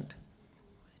repellent,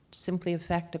 simply a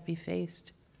fact to be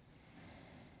faced.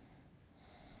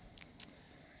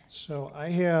 So I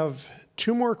have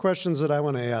two more questions that I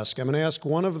want to ask. I'm going to ask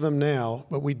one of them now,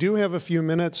 but we do have a few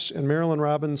minutes, and Marilynne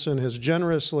Robinson has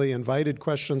generously invited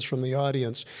questions from the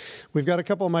audience. We've got a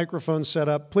couple of microphones set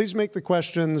up. Please make the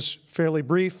questions fairly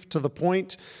brief, to the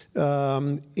point,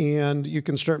 and you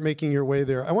can start making your way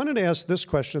there. I wanted to ask this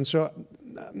question. So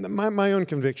my own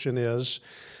conviction is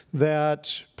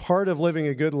that part of living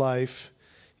a good life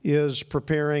is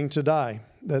preparing to die.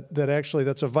 That actually,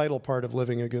 that's a vital part of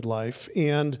living a good life.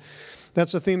 And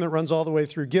that's a theme that runs all the way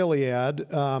through Gilead.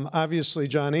 Obviously,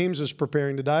 John Ames is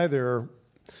preparing to die. There are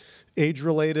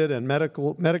age-related and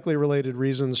medically related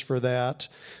reasons for that.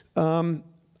 I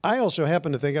also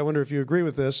happen to think, I wonder if you agree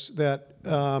with this, that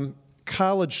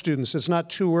college students, it's not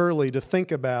too early to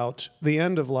think about the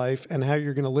end of life and how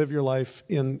you're going to live your life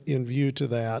in view to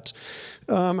that.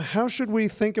 How should we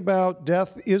think about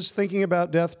death? Is thinking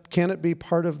about death, can it be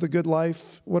part of the good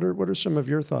life? What are some of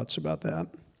your thoughts about that?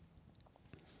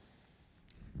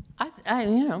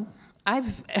 I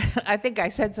think I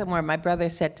said somewhere, my brother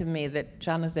said to me that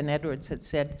Jonathan Edwards had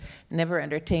said, never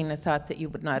entertain a thought that you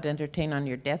would not entertain on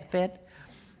your deathbed.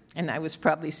 And I was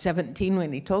probably 17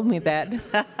 when he told me that.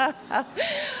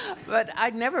 But I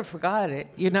never forgot it,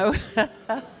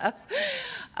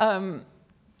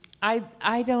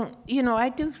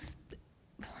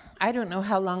 I don't know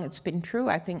how long it's been true.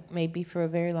 I think maybe for a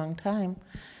very long time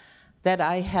that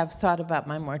I have thought about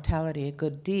my mortality a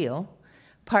good deal,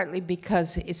 partly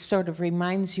because it sort of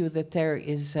reminds you that there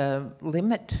is a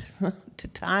limit to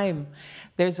time.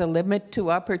 There's a limit to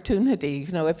opportunity.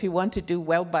 If you want to do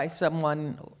well by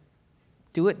someone,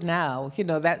 do it now,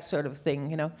 that sort of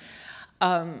thing,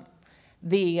 I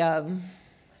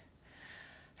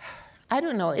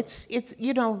don't know, it's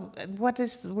what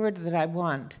is the word that I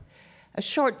want? A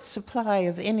short supply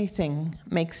of anything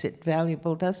makes it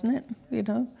valuable, doesn't it,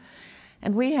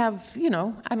 And we have,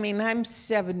 I'm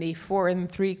 74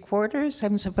 3/4.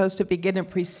 I'm supposed to begin a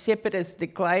precipitous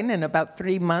decline in about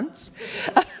 3 months.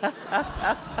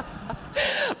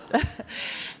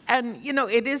 And,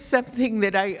 it is something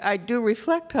that I do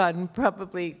reflect on,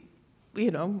 probably,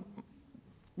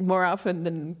 more often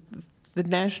than the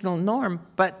national norm.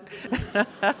 But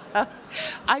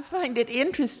I find it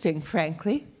interesting,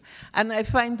 frankly. And I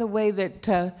find the way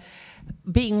that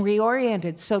being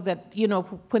reoriented so that,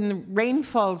 when the rain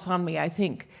falls on me, I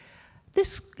think,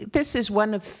 this is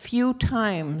one of few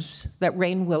times that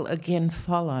rain will again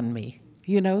fall on me,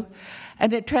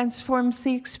 And it transforms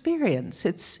the experience.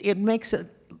 It makes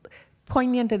it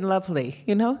poignant and lovely,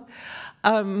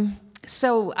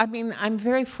 So, I'm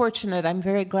very fortunate. I'm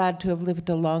very glad to have lived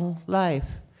a long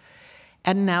life.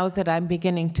 And now that I'm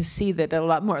beginning to see that a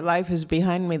lot more life is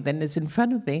behind me than is in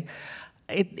front of me,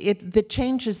 the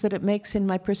changes that it makes in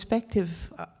my perspective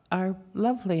are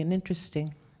lovely and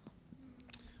interesting.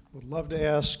 Would love to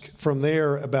ask from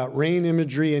there about rain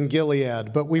imagery in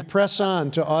Gilead, but we press on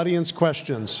to audience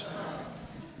questions.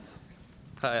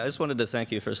 Hi, I just wanted to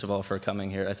thank you, first of all, for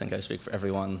coming here. I think I speak for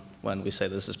everyone when we say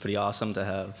this is pretty awesome to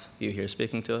have you here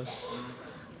speaking to us.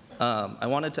 I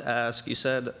wanted to ask, you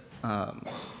said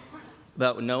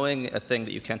about knowing a thing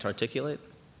that you can't articulate.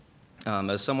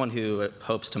 As someone who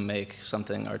hopes to make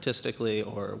something artistically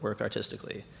or work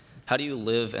artistically, how do you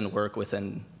live and work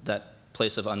within that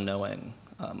place of unknowing,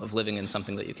 of living in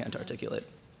something that you can't articulate?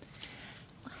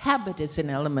 Habit is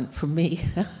an element for me.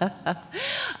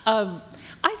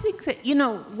 I think that,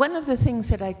 one of the things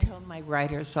that I tell my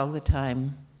writers all the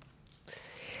time,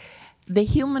 the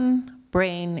human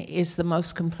brain is the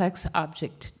most complex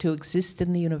object to exist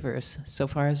in the universe, so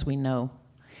far as we know.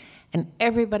 And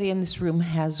everybody in this room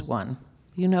has one,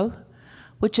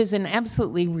 which is an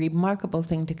absolutely remarkable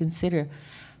thing to consider.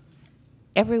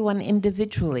 Everyone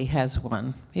individually has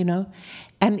one,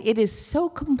 and it is so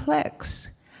complex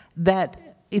that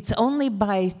it's only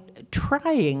by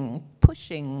trying,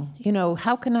 pushing,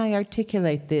 how can I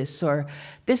articulate this? Or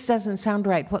this doesn't sound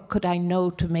right. What could I know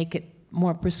to make it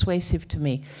more persuasive to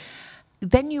me?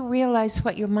 Then you realize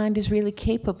what your mind is really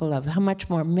capable of, how much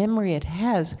more memory it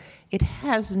has. It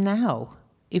has now,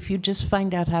 if you just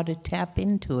find out how to tap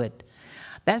into it.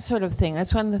 That sort of thing.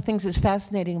 That's one of the things that's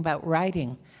fascinating about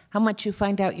writing, how much you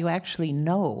find out you actually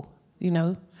know,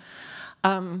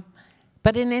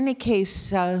 But in any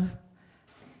case,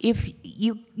 if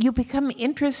you become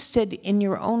interested in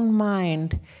your own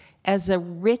mind as a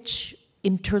rich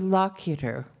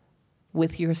interlocutor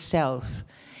with yourself,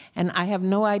 and I have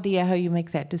no idea how you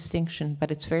make that distinction, but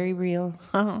it's very real.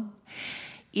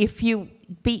 If you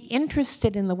be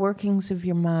interested in the workings of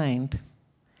your mind,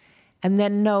 and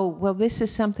then know, well, this is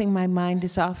something my mind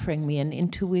is offering me, an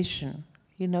intuition,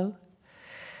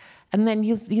 And then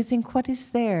you think, what is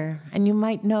there? And you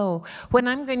might know. When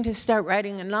I'm going to start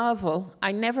writing a novel,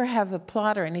 I never have a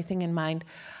plot or anything in mind.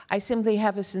 I simply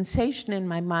have a sensation in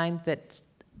my mind that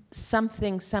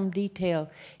something, some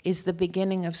detail, is the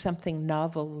beginning of something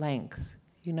novel length,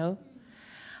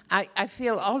 I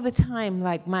feel all the time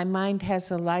like my mind has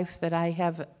a life that I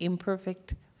have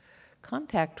imperfect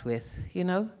contact with,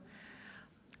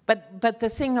 But the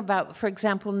thing about, for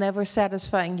example, never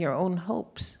satisfying your own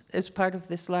hopes as part of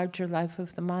this larger life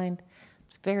of the mind,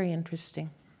 it's very interesting.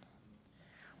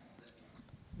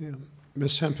 Yeah.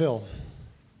 Ms. Hemphill.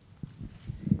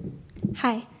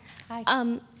 Hi.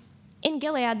 Hi. In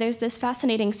Gilead, there's this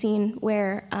fascinating scene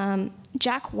where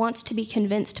Jack wants to be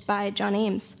convinced by John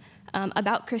Ames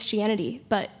about Christianity,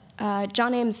 but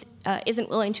John Ames isn't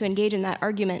willing to engage in that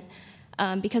argument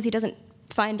because he doesn't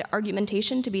find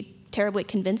argumentation to be terribly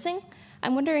convincing.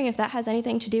 I'm wondering if that has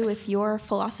anything to do with your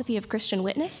philosophy of Christian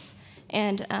witness,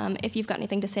 and if you've got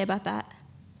anything to say about that.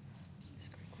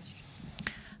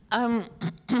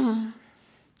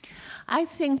 I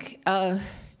think,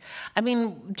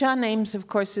 John Ames, of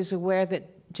course, is aware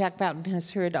that Jack Boughton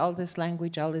has heard all this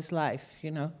language all his life,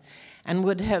 and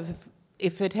would have,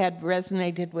 if it had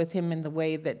resonated with him in the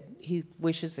way that he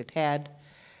wishes it had,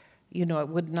 it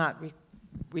would not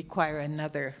require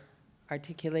another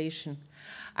articulation.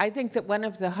 I think that one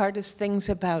of the hardest things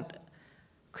about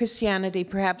Christianity,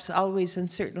 perhaps always and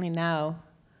certainly now,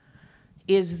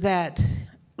 is that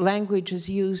language is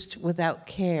used without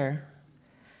care.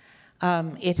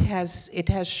 It has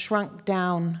shrunk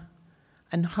down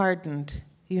and hardened,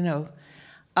 if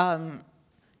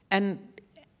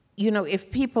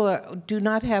people do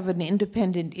not have an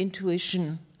independent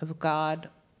intuition of God,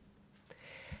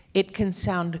 it can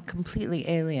sound completely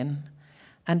alien.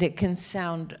 And it can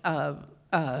sound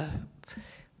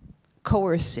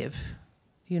coercive.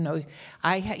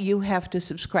 You have to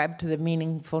subscribe to the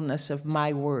meaningfulness of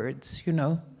my words,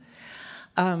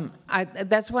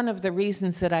 That's one of the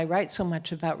reasons that I write so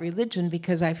much about religion,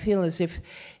 because I feel as if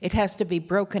it has to be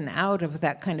broken out of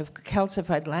that kind of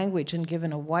calcified language and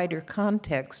given a wider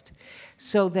context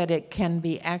so that it can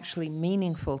be actually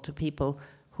meaningful to people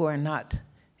who are not,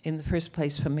 in the first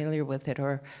place, familiar with it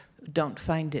or don't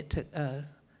find it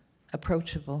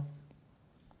approachable.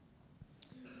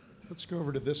 Let's go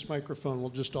over to this microphone. We'll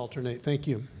just alternate. Thank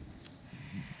you.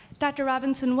 Dr.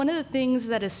 Robinson, one of the things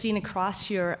that is seen across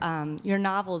your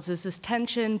novels is this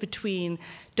tension between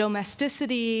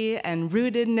domesticity and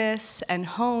rootedness and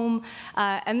home,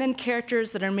 and then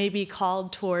characters that are maybe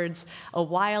called towards a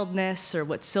wildness, or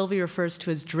what Sylvie refers to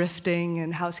as drifting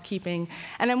and housekeeping.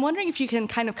 And I'm wondering if you can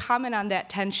kind of comment on that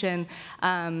tension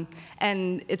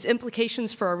and its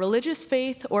implications for a religious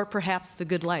faith or perhaps the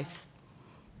good life.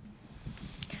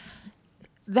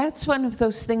 That's one of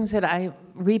those things that I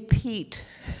repeat,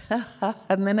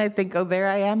 and then I think, oh, there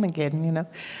I am again,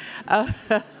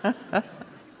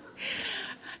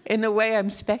 In a way, I'm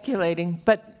speculating,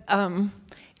 but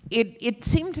it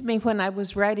seemed to me when I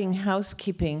was writing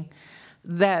Housekeeping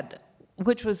that,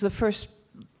 which was the first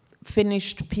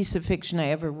finished piece of fiction I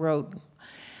ever wrote,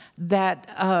 that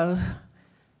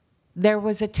there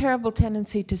was a terrible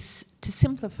tendency to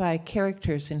simplify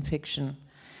characters in fiction.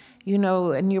 You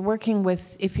know, and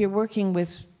if you're working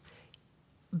with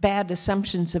bad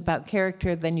assumptions about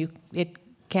character, then it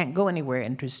can't go anywhere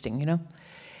interesting, you know?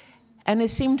 And it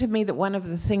seemed to me that one of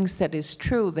the things that is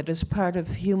true, that is part of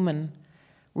human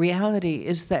reality,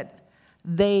 is that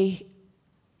they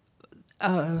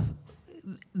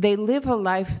live a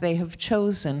life they have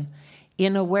chosen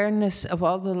in awareness of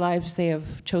all the lives they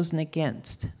have chosen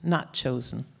against, not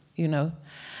chosen, you know?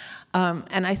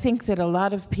 And I think that a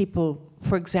lot of people,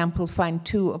 for example, find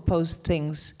two opposed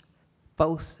things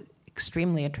both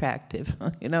extremely attractive,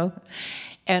 you know?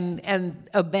 And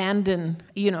abandon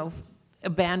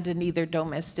either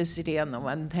domesticity on the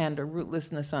one hand or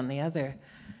rootlessness on the other,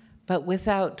 but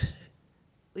without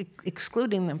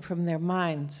excluding them from their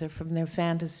minds or from their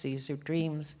fantasies or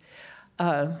dreams.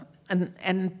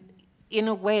 And in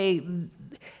a way,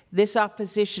 this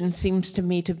opposition seems to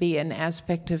me to be an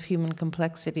aspect of human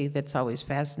complexity that's always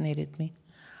fascinated me.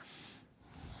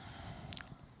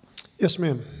 Yes,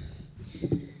 ma'am.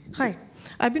 Hi.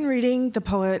 I've been reading the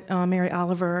poet Mary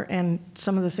Oliver, and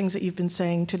some of the things that you've been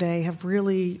saying today have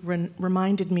really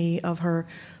reminded me of her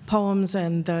poems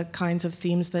and the kinds of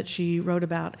themes that she wrote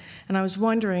about. And I was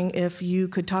wondering if you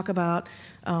could talk about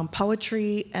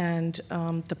poetry and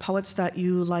the poets that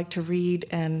you like to read,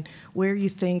 and where you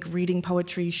think reading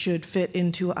poetry should fit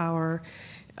into our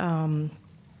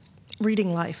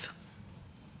reading life.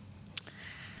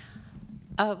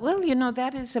 Well, you know,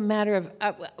 that is a matter of,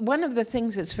 one of the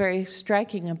things that's very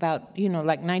striking about, you know,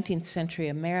 like 19th century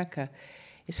America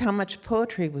is how much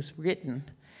poetry was written.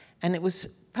 And it was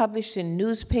published in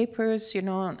newspapers, you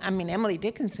know. I mean, Emily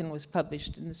Dickinson was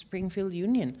published in the Springfield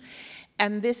Union.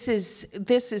 And this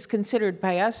is considered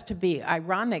by us to be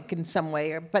ironic in some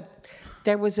way, but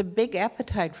there was a big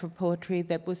appetite for poetry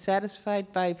that was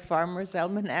satisfied by farmers'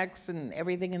 almanacs and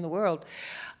everything in the world.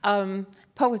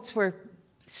 Poets were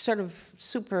sort of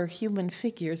superhuman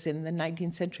figures in the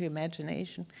 19th century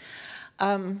imagination.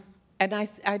 And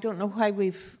I don't know why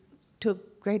we've, to a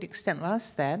great extent,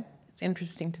 lost that. It's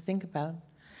interesting to think about.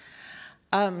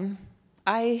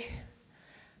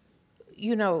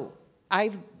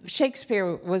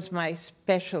 Shakespeare was my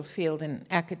special field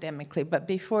academically, but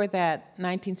before that,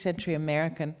 19th century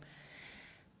American.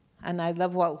 And I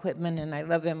love Walt Whitman, and I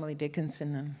love Emily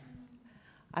Dickinson, and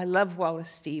I love Wallace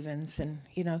Stevens, and,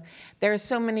 you know, there are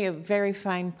so many very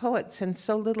fine poets and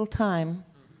so little time.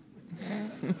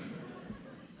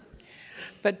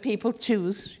 But people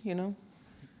choose, you know.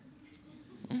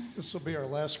 This will be our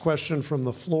last question from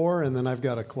the floor, and then I've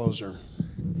got a closer.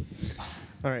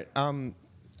 All right.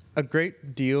 A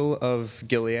great deal of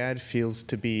Gilead feels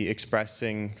to be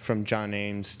expressing from John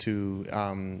Ames to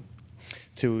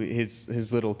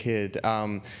his little kid,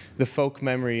 the folk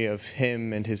memory of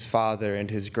him and his father and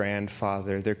his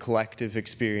grandfather, their collective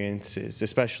experiences,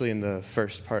 especially in the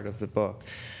first part of the book.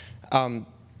 And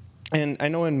I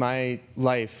know in my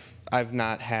life, I've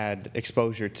not had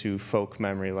exposure to folk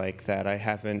memory like that. I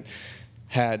haven't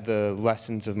had the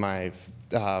lessons of my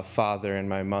father and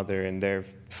my mother and their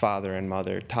father and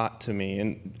mother taught to me.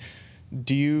 And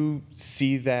do you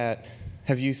see that?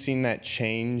 Have you seen that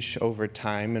change over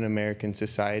time in American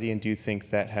society, and do you think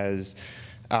that has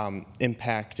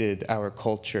impacted our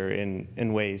culture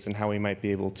in ways and how we might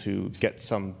be able to get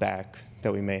some back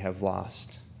that we may have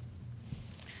lost?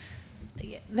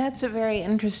 That's a very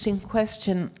interesting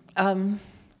question.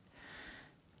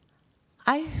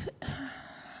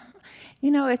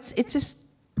 It's just,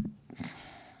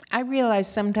 I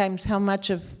realize sometimes how much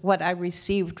of what I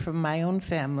received from my own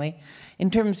family, in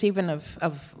terms even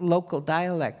of local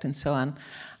dialect and so on,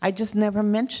 I just never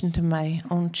mentioned to my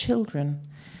own children.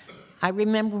 I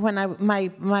remember when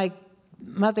my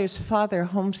mother's father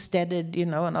homesteaded, you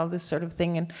know, and all this sort of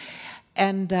thing,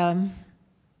 and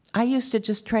I used to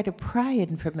just try to pry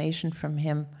information from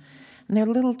him. And there are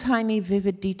little tiny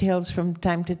vivid details from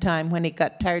time to time when he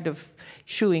got tired of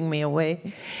shooing me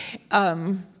away.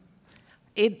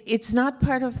 It's not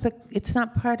part of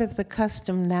the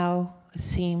custom now, it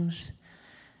seems.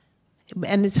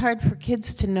 And it's hard for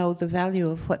kids to know the value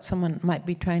of what someone might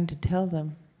be trying to tell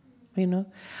them, you know?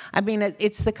 I mean,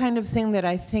 it's the kind of thing that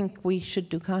I think we should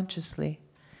do consciously.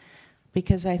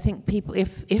 Because I think people,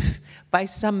 if by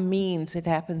some means it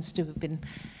happens to have been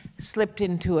slipped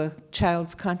into a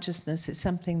child's consciousness, it's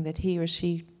something that he or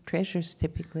she treasures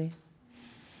typically.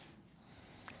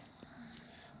 I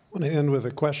want to end with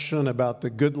a question about the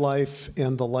good life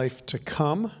and the life to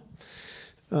come.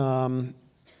 To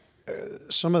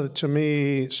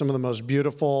me, some of the most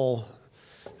beautiful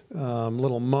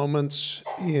little moments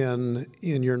in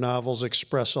your novels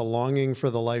express a longing for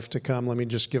the life to come. Let me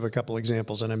just give a couple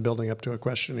examples, and I'm building up to a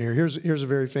question here. Here's a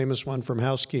very famous one from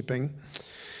Housekeeping.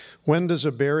 When does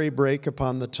a berry break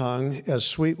upon the tongue as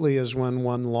sweetly as when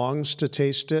one longs to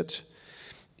taste it?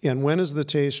 And when is the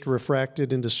taste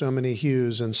refracted into so many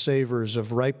hues and savors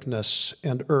of ripeness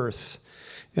and earth?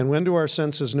 And when do our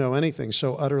senses know anything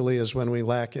so utterly as when we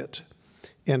lack it?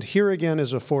 And here again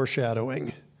is a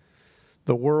foreshadowing.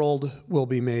 The world will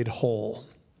be made whole.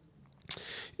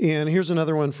 And here's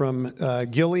another one from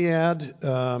Gilead.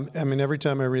 I mean, every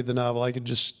time I read the novel, I could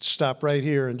just stop right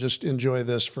here and just enjoy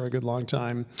this for a good long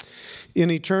time.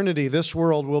 In eternity, this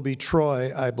world will be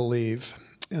Troy, I believe,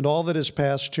 and all that is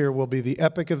past here will be the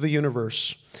epic of the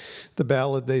universe, the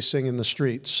ballad they sing in the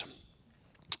streets.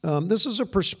 This is a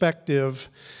perspective,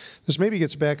 this maybe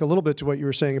gets back a little bit to what you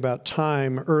were saying about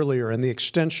time earlier and the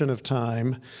extension of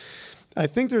time. I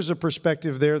think there's a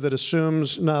perspective there that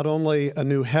assumes not only a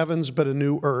new heavens, but a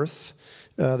new earth.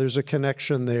 There's a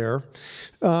connection there.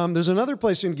 There's another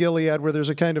place in Gilead where there's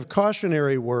a kind of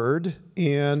cautionary word,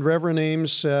 and Reverend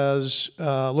Ames says,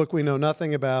 look, we know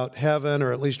nothing about heaven,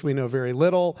 or at least we know very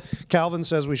little. Calvin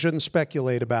says we shouldn't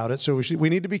speculate about it, so we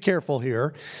need to be careful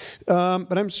here.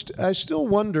 But I still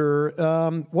wonder,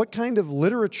 what kind of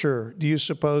literature do you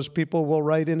suppose people will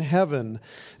write in heaven?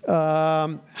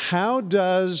 How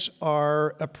does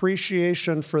our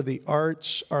appreciation for the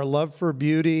arts, our love for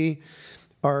beauty,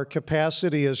 our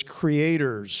capacity as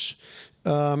creators,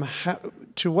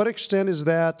 to what extent is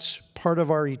that part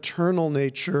of our eternal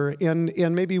nature? And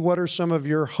maybe what are some of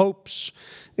your hopes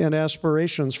and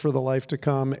aspirations for the life to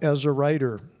come as a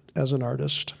writer, as an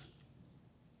artist?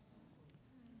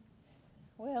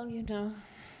 Well, you know,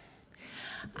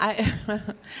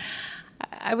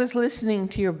 I was listening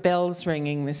to your bells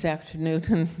ringing this afternoon,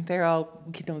 and they're all,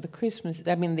 you know,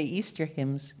 the Easter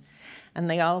hymns. And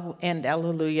they all end,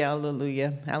 alleluia,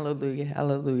 alleluia, alleluia,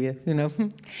 alleluia, you know.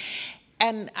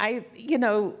 And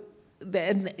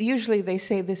and usually they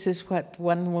say this is what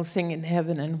one will sing in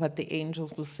heaven and what the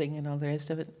angels will sing and all the rest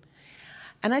of it.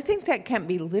 And I think that can't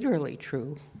be literally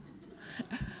true.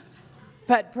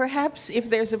 But perhaps if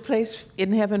there's a place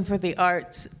in heaven for the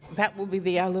arts, that will be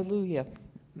the alleluia,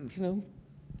 you know.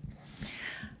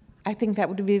 I think that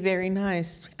would be very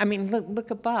nice. I mean, look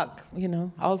at Bach, you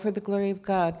know, all for the glory of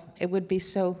God. It would be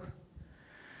so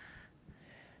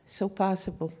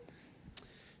possible.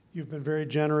 You've been very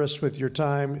generous with your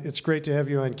time. It's great to have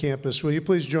you on campus. Will you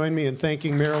please join me in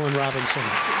thanking Marilynne Robinson?